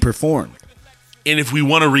it being performed. And if we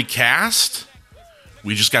want to recast,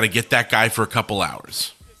 we just got to get that guy for a couple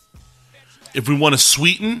hours. If we want to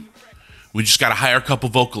sweeten, we just got to hire a couple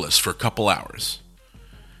vocalists for a couple hours.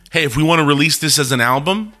 Hey, if we want to release this as an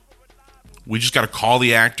album, we just got to call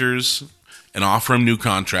the actors and offer them new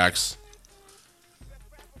contracts.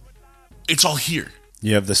 It's all here.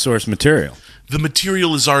 You have the source material. The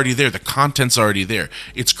material is already there. The content's already there.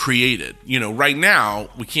 It's created. Right now,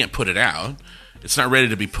 we can't put it out. It's not ready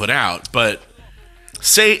to be put out, but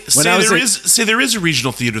say there is a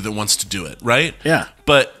regional theater that wants to do it, right? Yeah.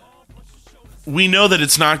 But we know that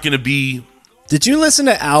it's not going to be. Did you listen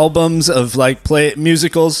to albums of like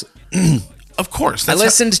musicals? Of course. I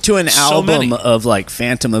listened to an album of like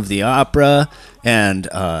Phantom of the Opera and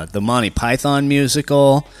the Monty Python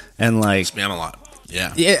musical and like Span a lot.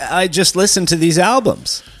 Yeah. Yeah, I just listened to these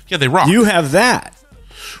albums. Yeah, they rock. You have that.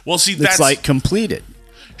 Well, see, that's like completed.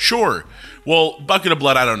 Sure. Well, Bucket of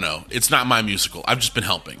Blood, I don't know. It's not my musical. I've just been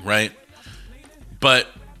helping, right? But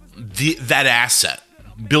that asset,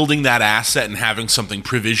 building that asset and having something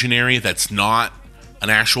provisionary that's not an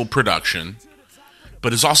actual production,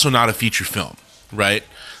 but is also not a feature film, right?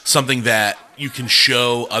 Something that you can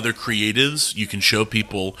show other creatives, you can show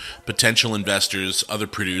people, potential investors, other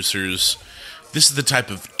producers. This is the type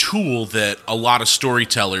of tool that a lot of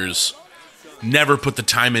storytellers never put the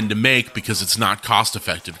time in to make because it's not cost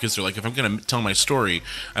effective. Because they're like, if I'm going to tell my story,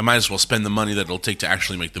 I might as well spend the money that it'll take to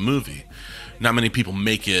actually make the movie. Not many people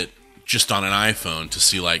make it just on an iPhone to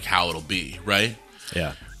see like how it'll be, right?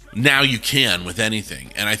 Yeah. Now you can with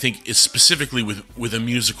anything. And I think it's specifically with a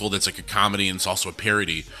musical that's like a comedy and it's also a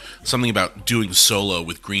parody, something about doing solo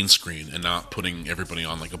with green screen and not putting everybody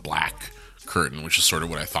on like a black curtain, which is sort of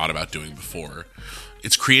what I thought about doing before.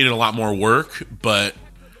 It's created a lot more work, but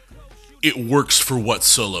it works for what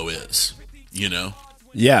solo is, you know?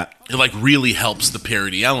 Yeah. It like really helps the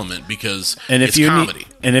parody element because it's comedy.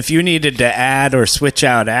 And if you needed to add or switch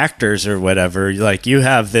out actors or whatever, like you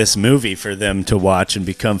have this movie for them to watch and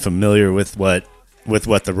become familiar with what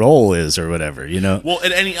the role is or whatever, you know? Well,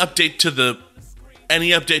 and any update to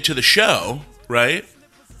the show, right?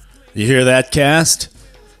 You hear that, cast?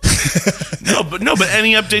 No, but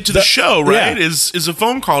any update to the show, right, is a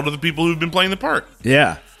phone call to the people who've been playing the part.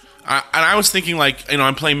 Yeah. And I was thinking, like, you know,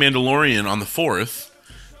 I'm playing Mandalorian on the 4th,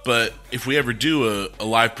 but if we ever do a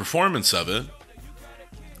live performance of it,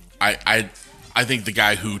 I think the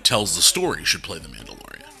guy who tells the story should play the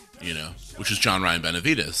Mandalorian, you know, which is John Ryan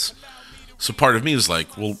Benavides. So part of me is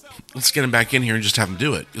like, well, let's get him back in here and just have him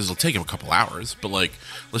do it, because it'll take him a couple hours, but, like,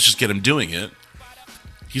 let's just get him doing it.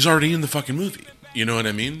 He's already in the fucking movie, you know what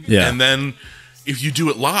I mean? Yeah. And then if you do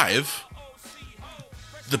it live,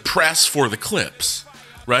 the press for the clips,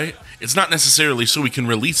 right, It's not necessarily so we can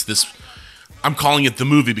release this. I'm calling it the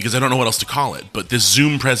movie because I don't know what else to call it, but this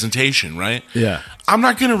Zoom presentation, right? Yeah. I'm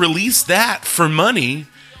not going to release that for money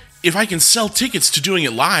if I can sell tickets to doing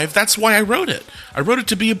it live. That's why I wrote it. I wrote it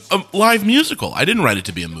to be a live musical. I didn't write it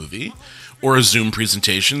to be a movie or a Zoom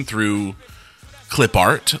presentation through clip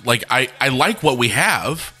art. Like, I like what we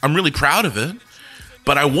have. I'm really proud of it,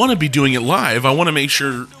 but I want to be doing it live. I want to make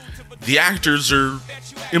sure the actors are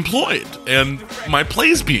employed and my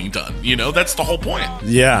play's being done. That's the whole point.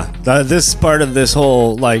 Yeah, this part of this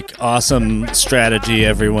whole like awesome strategy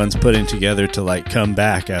everyone's putting together to like come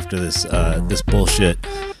back after this this bullshit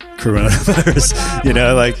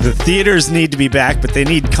coronavirus. Like the theaters need to be back, but they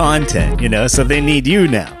need content. So they need you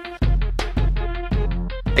now.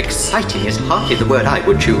 Exciting is hardly the word I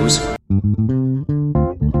would choose.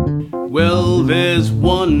 Well, there's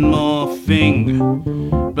one more thing,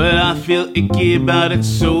 but I feel icky about it,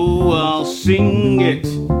 so I'll sing it.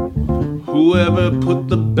 Whoever put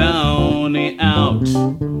the bounty out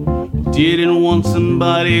didn't want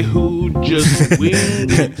somebody who just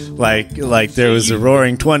winged it. like there was a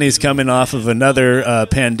roaring 20s coming off of another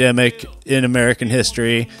pandemic in American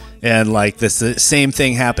history, and like the same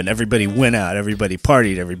thing happened. Everybody went out, everybody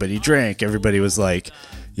partied, everybody drank, everybody was like,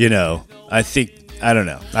 I don't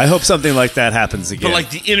know. I hope something like that happens again. But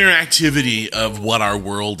like the interactivity of what our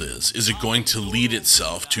world is it going to lead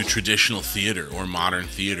itself to traditional theater or modern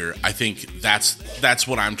theater? I think that's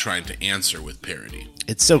what I'm trying to answer with parody.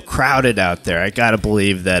 It's so crowded out there. I gotta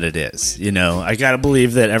believe that it is. I gotta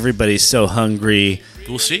believe that everybody's so hungry.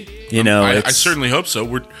 We'll see. I certainly hope so.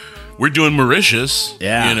 We're doing Mauritius,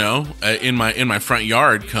 yeah. In my front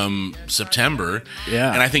yard come September.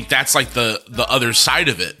 Yeah. And I think that's like the other side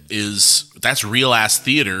of it is that's real ass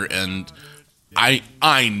theater, and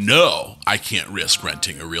I know I can't risk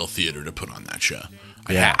renting a real theater to put on that show.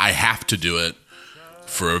 Yeah. I have to do it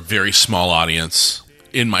for a very small audience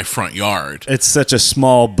in my front yard. It's such a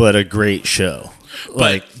small but a great show.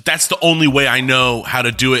 But that's the only way I know how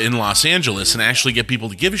to do it in Los Angeles and actually get people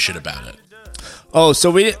to give a shit about it. Oh,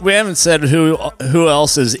 so we haven't said who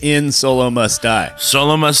else is in Solo Must Die.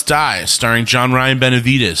 Solo Must Die, starring John Ryan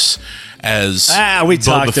Benavides as we Boba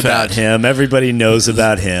talked Fett. about him. Everybody knows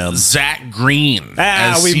about him. Zach Green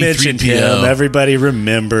as we C-3PO. mentioned him. Everybody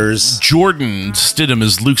remembers. Jordan Stidham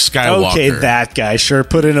as Luke Skywalker. Okay, that guy. Sure,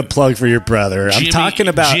 put in a plug for your brother. I'm talking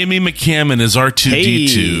about Jimmy McCammon as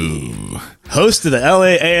R2-D2. Host of the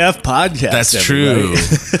LAAF podcast. That's everybody. true.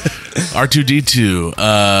 R2-D2.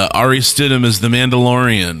 Ari Stidham as the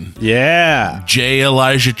Mandalorian. Yeah. J.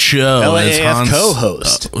 Elijah Cho LAAF as Han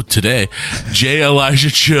co-host. Today. J. Elijah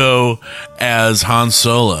Cho as Han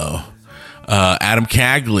Solo. Adam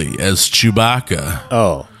Cagley as Chewbacca.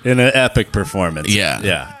 Oh, in an epic performance.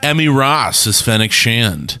 Yeah. Emmy Ross as Fennec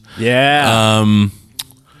Shand. Yeah.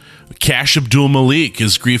 Kash Abdul Malik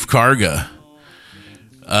as Grief Karga.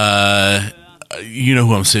 You know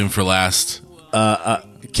who I'm saving for last.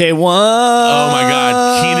 K1. Oh my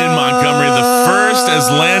God, Keenan Montgomery the first as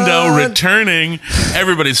Lando returning.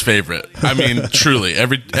 Everybody's favorite. I mean, truly,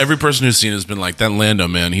 every person who's seen it has been like, that Lando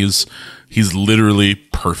man. He's literally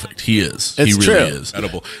perfect. He is. It's he really true. is.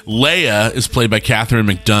 Incredible. Leia is played by Catherine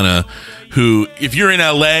McDonough, who, if you're in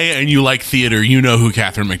LA and you like theater, you know who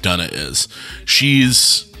Catherine McDonough is.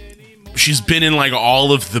 She's been in like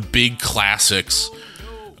all of the big classics.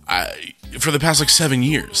 For the past like 7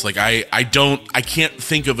 years. Like I can't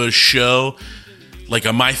think of a show like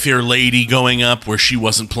a My Fair Lady going up where she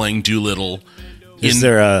wasn't playing Doolittle. Is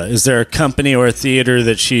there a company or a theater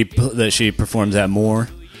that she performs at more?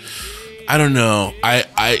 I don't know.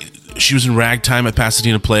 She was in Ragtime at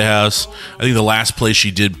Pasadena Playhouse. I think the last play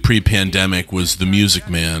she did pre-pandemic was The Music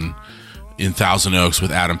Man in Thousand Oaks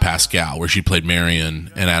with Adam Pascal, where she played Marion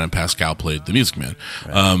and Adam Pascal played the Music Man.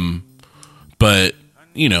 Right. But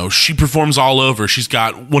she performs all over. She's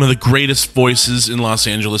got one of the greatest voices in Los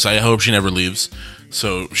Angeles. I hope she never leaves.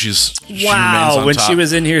 So she remains on when top. she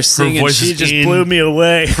was in here singing, she just blew me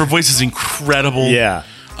away. Her voice is incredible. Yeah.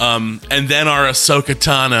 And then our Ahsoka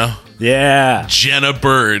Tano. Yeah. Jenna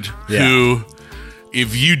Bird, who,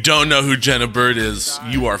 if you don't know who Jenna Bird is,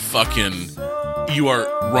 you are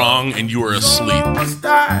wrong and you are asleep. Must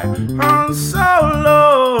die, Han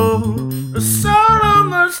Solo. Solo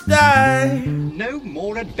must die. No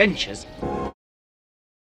more adventures.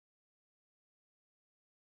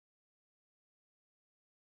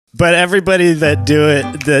 But everybody that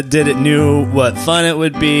did it knew what fun it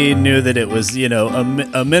would be, knew that it was,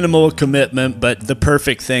 a minimal commitment, but the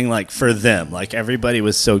perfect thing, like, for them. Like, everybody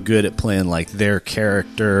was so good at playing, like, their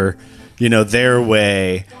character, their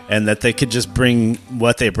way, and that they could just bring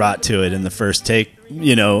what they brought to it in the first take,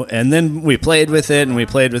 and then we played with it and we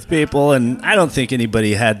played with people, and I don't think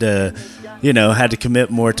anybody had to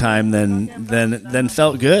commit more time than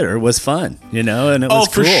felt good or was fun, and it was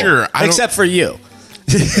for cool. sure. Except for you.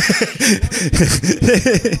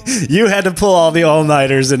 You had to pull all the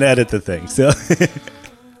all-nighters and edit the thing. So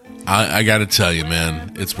I got to tell you,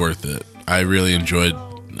 man, it's worth it. I really enjoyed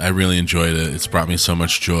it. It's brought me so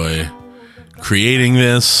much joy creating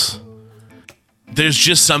this. There's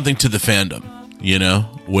just something to the fandom,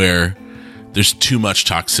 where there's too much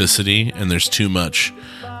toxicity and there's too much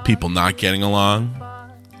people not getting along.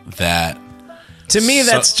 That to me,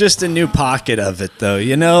 that's just a new pocket of it, though.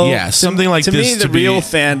 Yeah, something like to this. Me, the real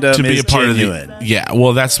fandom to be a part genuine. Of the. Yeah,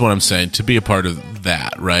 well, that's what I'm saying. To be a part of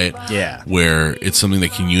that, right? Yeah, where it's something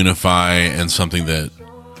that can unify and something that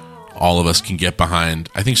all of us can get behind.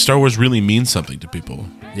 I think Star Wars really means something to people.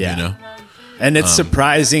 Yeah, and it's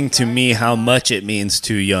surprising to me how much it means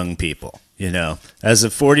to young people. As a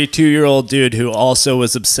 42-year-old dude who also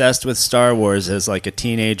was obsessed with Star Wars as like a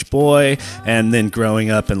teenage boy, and then growing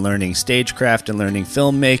up and learning stagecraft and learning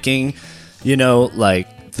filmmaking,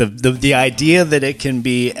 like the idea that it can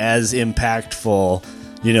be as impactful,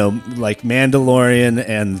 like Mandalorian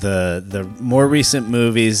and the more recent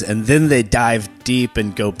movies, and then they dive deep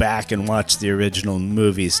and go back and watch the original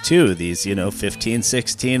movies too. These, 15,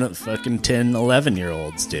 16, fucking 10,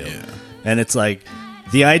 11-year-olds do. Yeah. And it's like,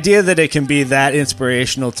 the idea that it can be that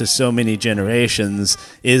inspirational to so many generations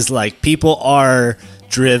is like people are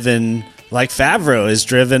driven, like Favreau is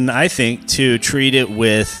driven, I think, to treat it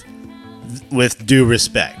with due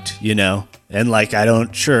respect, And like I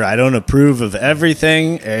don't approve of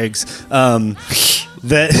everything, eggs, that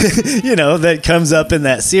that comes up in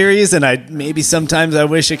that series, and maybe sometimes I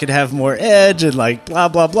wish it could have more edge and like blah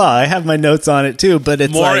blah blah. I have my notes on it too, but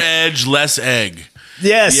it's more edge, less egg.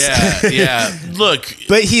 Yes. Yeah. Look.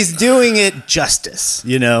 But he's doing it justice,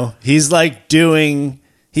 He's like doing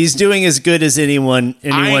as good as anyone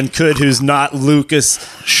could who's not Lucas.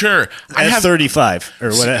 Sure. At 35 or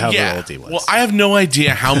whatever old he was. Well, I have no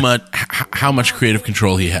idea how much creative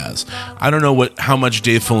control he has. I don't know how much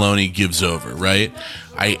Dave Filoni gives over, right?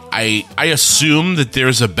 I assume that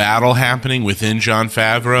there's a battle happening within Jon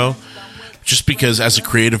Favreau, just because as a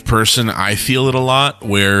creative person, I feel it a lot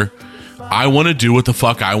where I want to do what the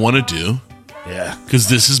fuck I want to do. Yeah. Because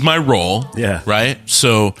this is my role. Yeah. Right?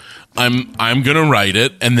 So I'm going to write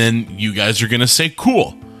it, and then you guys are going to say,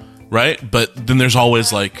 cool. Right? But then there's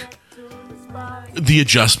always like the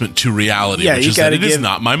adjustment to reality, which is that it is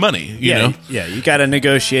not my money. You know? Yeah, you got to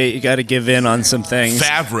negotiate. You got to give in on some things.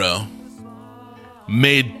 Favreau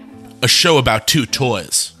made a show about 2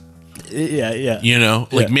 toys. Yeah.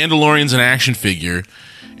 Like Mandalorian's an action figure,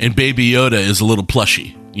 and Baby Yoda is a little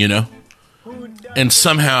plushie, And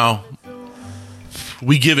somehow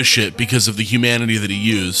we give a shit because of the humanity that he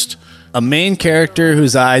used. A main character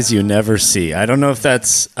whose eyes you never see. I don't know if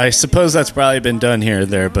I suppose that's probably been done here or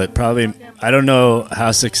there, but probably, I don't know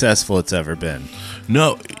how successful it's ever been.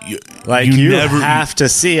 No. You never have to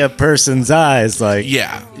see a person's eyes. Like,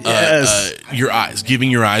 yeah. Yes. Your eyes.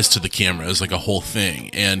 Giving your eyes to the camera is like a whole thing.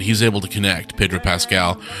 And he's able to connect, Pedro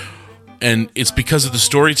Pascal. And it's because of the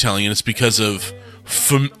storytelling, and it's because of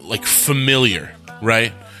familiar,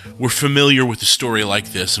 right? We're familiar with a story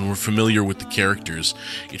like this, and we're familiar with the characters.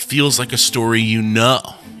 It feels like a story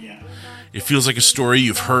It feels like a story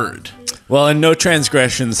you've heard. Well, and no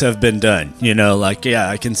transgressions have been done.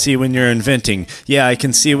 I can see when you're inventing. Yeah, I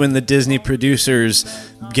can see when the Disney producers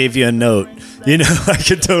gave you a note. I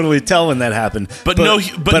could totally tell when that happened. But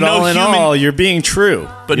all in all, you're being true.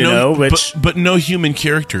 But no human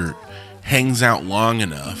character hangs out long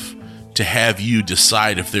enough to have you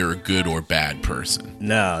decide if they're a good or bad person.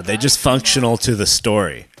 No, they just functional to the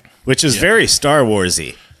story, which is very Star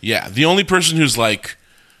Warsy. Yeah, the only person who's like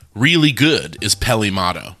really good is Peli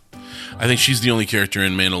Motto. I think she's the only character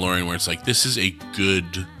in Mandalorian where it's like, this is a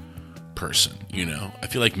good person, I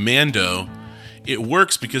feel like Mando, it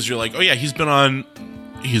works because you're like, oh yeah,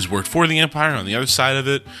 he's worked for the Empire on the other side of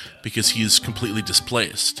it because he's completely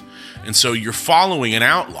displaced. And so you're following an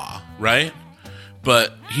outlaw, right?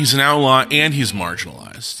 But he's an outlaw, and he's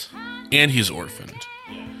marginalized, and he's orphaned.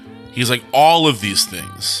 He's like all of these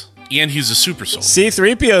things, and he's a super soldier.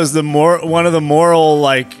 C-3PO is one of the moral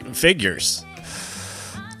figures.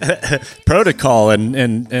 Protocol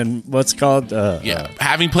and what's called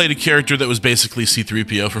having played a character that was basically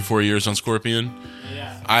C-3PO for 4 years on Scorpion,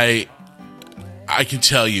 I can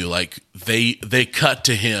tell you they cut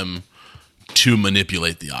to him to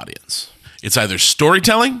manipulate the audience. It's either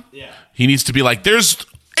storytelling. He needs to be like, there's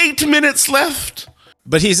 8 minutes left.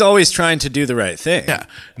 But he's always trying to do the right thing. Yeah.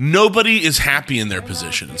 Nobody is happy in their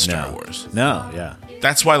position in Star Wars. No, yeah.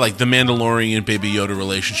 That's why, like, the Mandalorian and Baby Yoda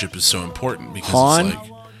relationship is so important. Because Han? it's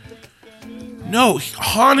like... No,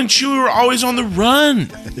 Han and Chewie were always on the run.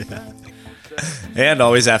 And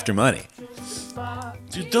always after money.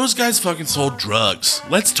 Dude, those guys fucking sold drugs.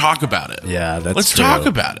 Let's talk about it. Yeah, that's Let's true. talk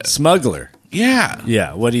about it. Smuggler. Yeah.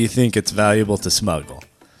 Yeah, what do you think it's valuable to smuggle?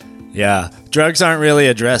 Yeah, drugs aren't really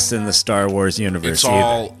addressed in the Star Wars universe It's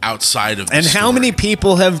all outside of the And story. how many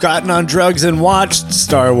people have gotten on drugs and watched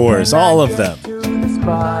Star Wars? All of them.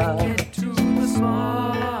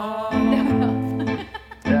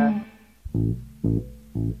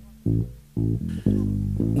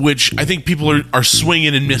 Which I think people are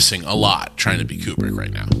swinging and missing a lot trying to be Kubrick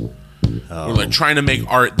right now. We're like trying to make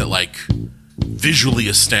art that like visually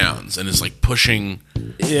astounds and is like pushing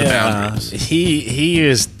the boundaries. He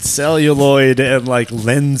used celluloid and like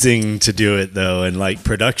lensing to do it though, and like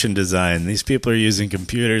production design. These people are using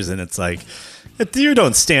computers, and it's like, you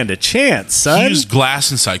don't stand a chance, son. He used glass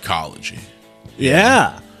and psychology.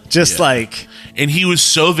 Yeah. Just like... And he was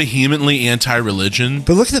so vehemently anti-religion.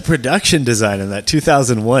 But look at the production design in that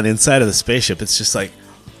 2001 inside of the spaceship. It's just like...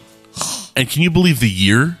 And can you believe the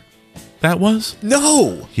year that was?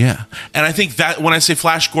 No! Yeah. And I think that when I say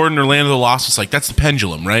Flash Gordon or Land of the Lost, it's like, that's the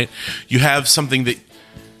pendulum, right? You have something that...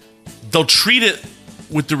 They'll treat it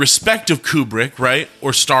with the respect of Kubrick, right?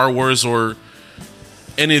 Or Star Wars or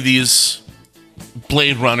any of these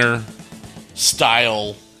Blade Runner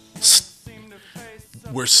style...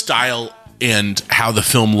 where style and how the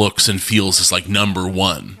film looks and feels is like number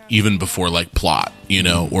one, even before like plot, you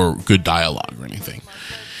know, or good dialogue or anything.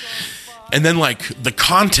 And then like the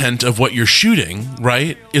content of what you're shooting,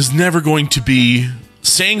 right, is never going to be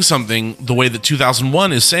saying something the way that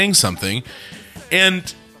 2001 is saying something.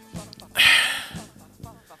 And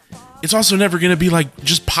it's also never going to be like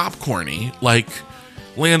just popcorny like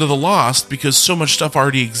Land of the Lost, because so much stuff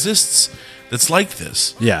already exists that's like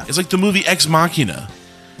this. Yeah. It's like the movie Ex Machina.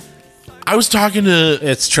 I was talking to...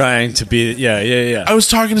 It's trying to be... Yeah. I was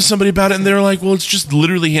talking to somebody about it, and they were like, well, it's just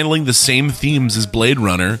literally handling the same themes as Blade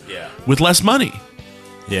Runner with less money.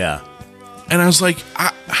 Yeah. And I was like,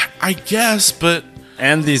 I guess, but...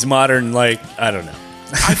 And these modern, like, I don't know.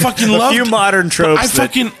 I fucking loved... A few modern tropes. I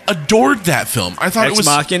fucking adored that film. I thought Ex it was...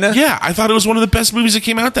 Machina? Yeah, I thought it was one of the best movies that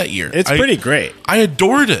came out that year. It's pretty great. I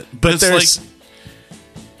adored it. But it's there's...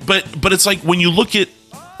 like... But it's like, when you look at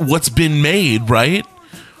what's been made, right?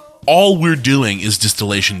 All we're doing is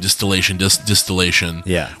distillation.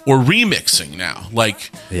 Yeah. Or remixing now.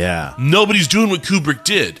 Like, yeah. Nobody's doing what Kubrick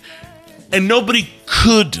did. And nobody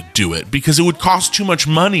could do it because it would cost too much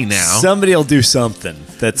money now. Somebody will do something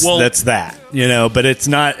that's that, you know, but it's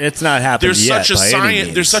not happening there's yet. Such a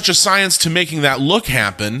science. There's such a science to making that look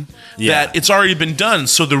happen that it's already been done.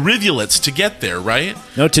 So the rivulets to get there, right?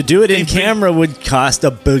 No, to do it in camera would cost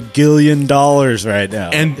 $1 billion right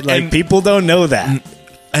now. And people don't know that.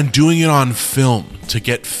 And doing it on film to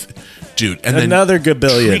get, dude, and another then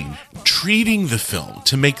billion. Treating the film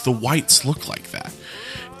to make the whites look like that.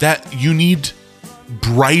 That you need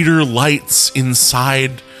brighter lights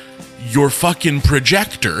inside your fucking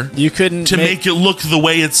projector. You couldn't to make it look the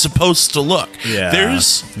way it's supposed to look. Yeah.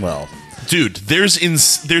 There's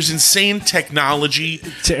insane technology.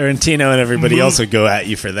 Tarantino and everybody else would go at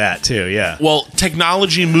you for that too. Yeah. Well,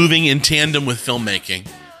 technology moving in tandem with filmmaking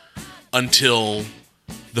until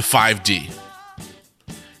the 5D.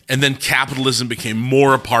 And then capitalism became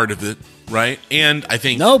more a part of it, right? And I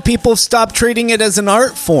think... No, people stopped treating it as an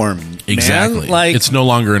art form. Exactly. Man. Like, it's no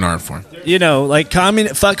longer an art form. You know, like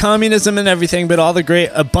fuck communism and everything, but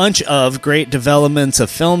a bunch of great developments of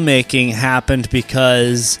filmmaking happened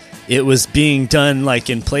because it was being done like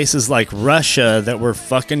in places like Russia that were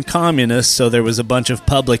fucking communist, so there was a bunch of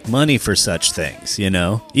public money for such things, you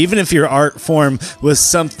know? Even if your art form was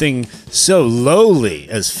something so lowly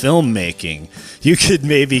as filmmaking, you could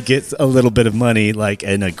maybe get a little bit of money like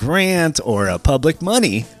in a grant or a public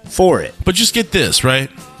money for it. But just get this,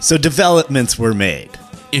 right? So developments were made.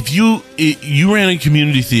 If you ran a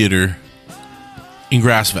community theater in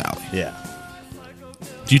Grass Valley. Yeah.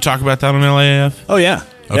 Do you talk about that on LAAF? Oh, yeah.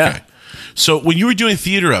 Okay. Yeah. So when you were doing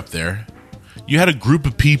theater up there, you had a group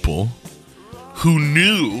of people who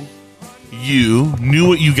knew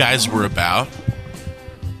what you guys were about,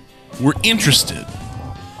 were interested,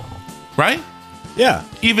 right? Yeah.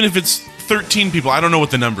 Even if it's 13 people, I don't know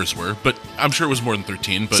what the numbers were, but I'm sure it was more than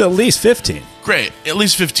 13. But so at least 15. Great, at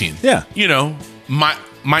least 15. Yeah. You know, my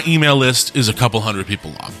email list is a couple hundred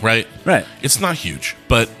people long, right? Right. It's not huge,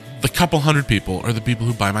 but the couple hundred people are the people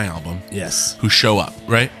who buy my album. Yes. Who show up,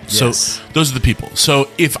 right? Yes. So those are the people. So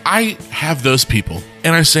if I have those people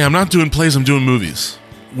and I say, I'm not doing plays, I'm doing movies,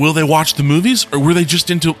 will they watch the movies or were they just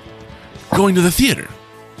into going to the theater?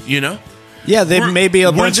 You know? Yeah, maybe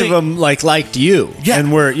a bunch of them liked you. Yeah.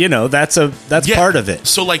 And that's part of it.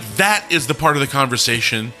 So like that is the part of the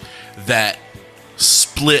conversation that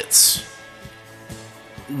splits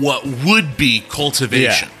what would be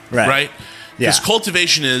cultivation. Yeah, right? Because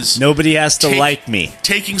cultivation is nobody has to like me.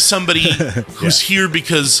 Taking somebody who's here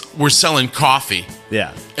because we're selling coffee.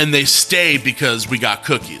 Yeah. And they stay because we got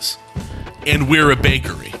cookies. And we're a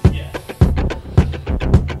bakery. Yeah.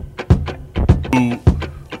 Who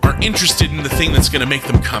are interested in the thing that's going to make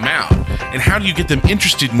them come out. And how do you get them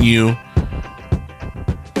interested in you?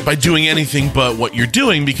 By doing anything but what you're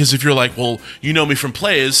doing, because if you're like, well, you know me from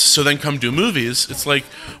plays, so then come do movies, it's like,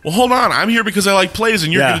 well, hold on, I'm here because I like plays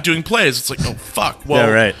and you're good at doing plays. It's like, oh, fuck. Well,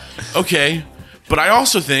 yeah, right. Okay. But I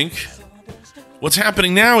also think what's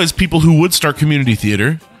happening now is people who would start community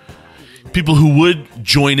theater, people who would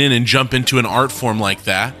join in and jump into an art form like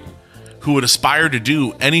that, who would aspire to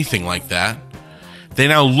do anything like that, they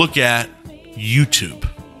now look at YouTube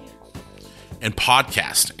and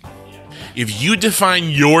podcasting. If you define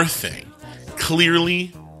your thing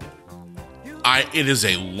clearly, it is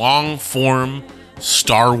a long-form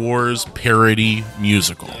Star Wars parody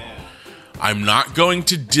musical. I'm not going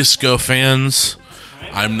to disco fans.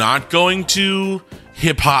 I'm not going to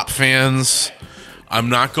hip-hop fans. I'm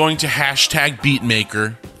not going to hashtag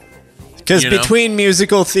beatmaker. Because between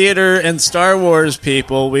musical theater and Star Wars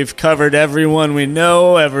people, we've covered everyone we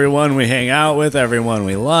know, everyone we hang out with, everyone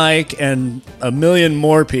we like, and a million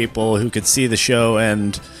more people who could see the show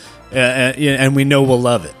and we know will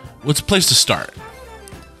love it. Well, it's a place to start.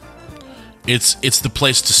 It's the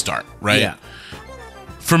place to start, right? Yeah.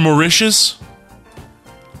 For Mauritius,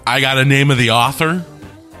 I got a name of the author,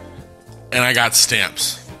 and I got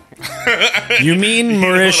stamps. You mean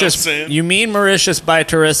Mauritius? You mean Mauritius by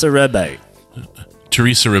Teresa Rebek?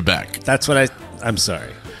 Teresa Rebek. That's what I'm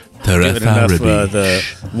sorry. Teresa Rebek. The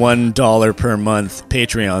 $1 per month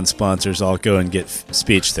Patreon sponsors all go and get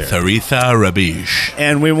speech therapy. Teresa Rebek.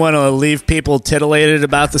 And we want to leave people titillated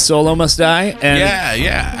about the Solo Must Die. And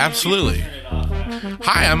yeah, absolutely.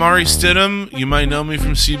 Hi, I'm Ari Stidham. You might know me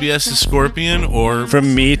from CBS's Scorpion or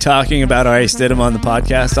from me talking about Ari Stidham on the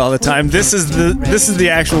podcast all the time. This is the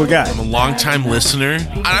actual guy. I'm a longtime listener,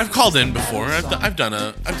 and I've called in before. I've done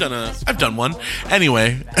one.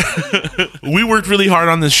 Anyway, we worked really hard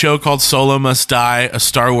on this show called Solo Must Die, a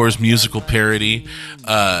Star Wars musical parody.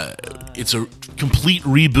 It's a complete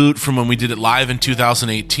reboot from when we did it live in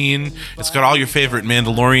 2018. It's got all your favorite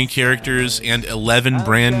Mandalorian characters and 11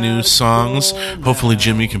 brand new songs. Hopefully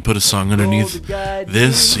Jimmy can put a song underneath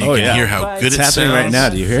this so you can hear how good it's it sounds. Happening right now.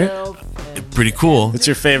 Do you hear it? Pretty cool. What's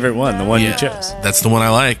your favorite one? The one you chose? That's the one I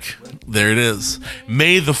like. There it is.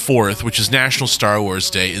 May the 4th, which is National Star Wars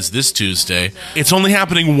Day, is this Tuesday. It's only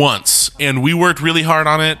happening once, and we worked really hard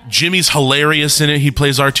on it. Jimmy's hilarious in it. He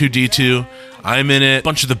plays R2-D2. I'm in it. A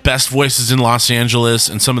bunch of the best voices in Los Angeles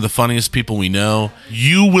and some of the funniest people we know.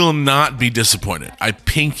 You will not be disappointed. I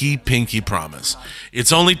pinky promise.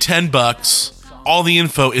 It's only $10. All the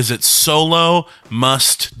info is at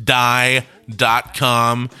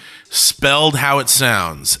solomustdie.com. Spelled how it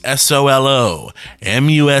sounds.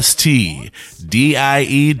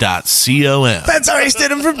 SOLOMUSTDIE.com. That's Ari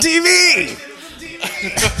Stidham from TV.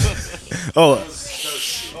 Oh.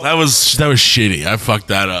 That was shitty. I fucked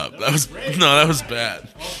that up. That was bad.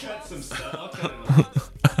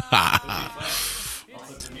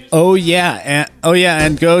 Oh yeah,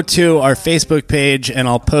 and go to our Facebook page, and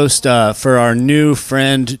I'll post for our new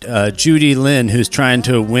friend Judy Lynn, who's trying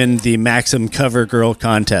to win the Maxim Cover Girl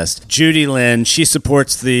contest. Judy Lynn, she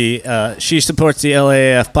supports the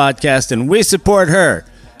LAAF podcast, and we support her.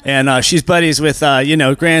 And she's buddies with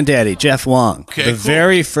Granddaddy Jeff Wong. Okay,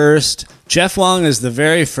 Jeff Wong is the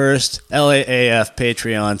very first LAAF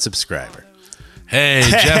Patreon subscriber. Hey,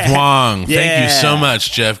 Jeff Wong. Thank you so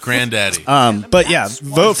much, Jeff, Granddaddy. But yeah,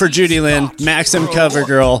 vote for Judy Lynn, Maxim Cover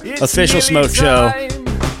Girl, official Smoke Show.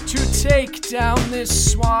 To take down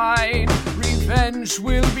this swine, revenge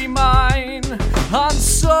will be mine. Han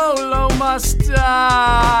Solo must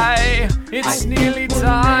die. It's nearly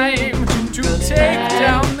time to take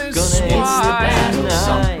down this swine.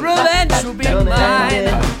 Revenge will be mine.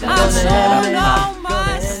 Han Solo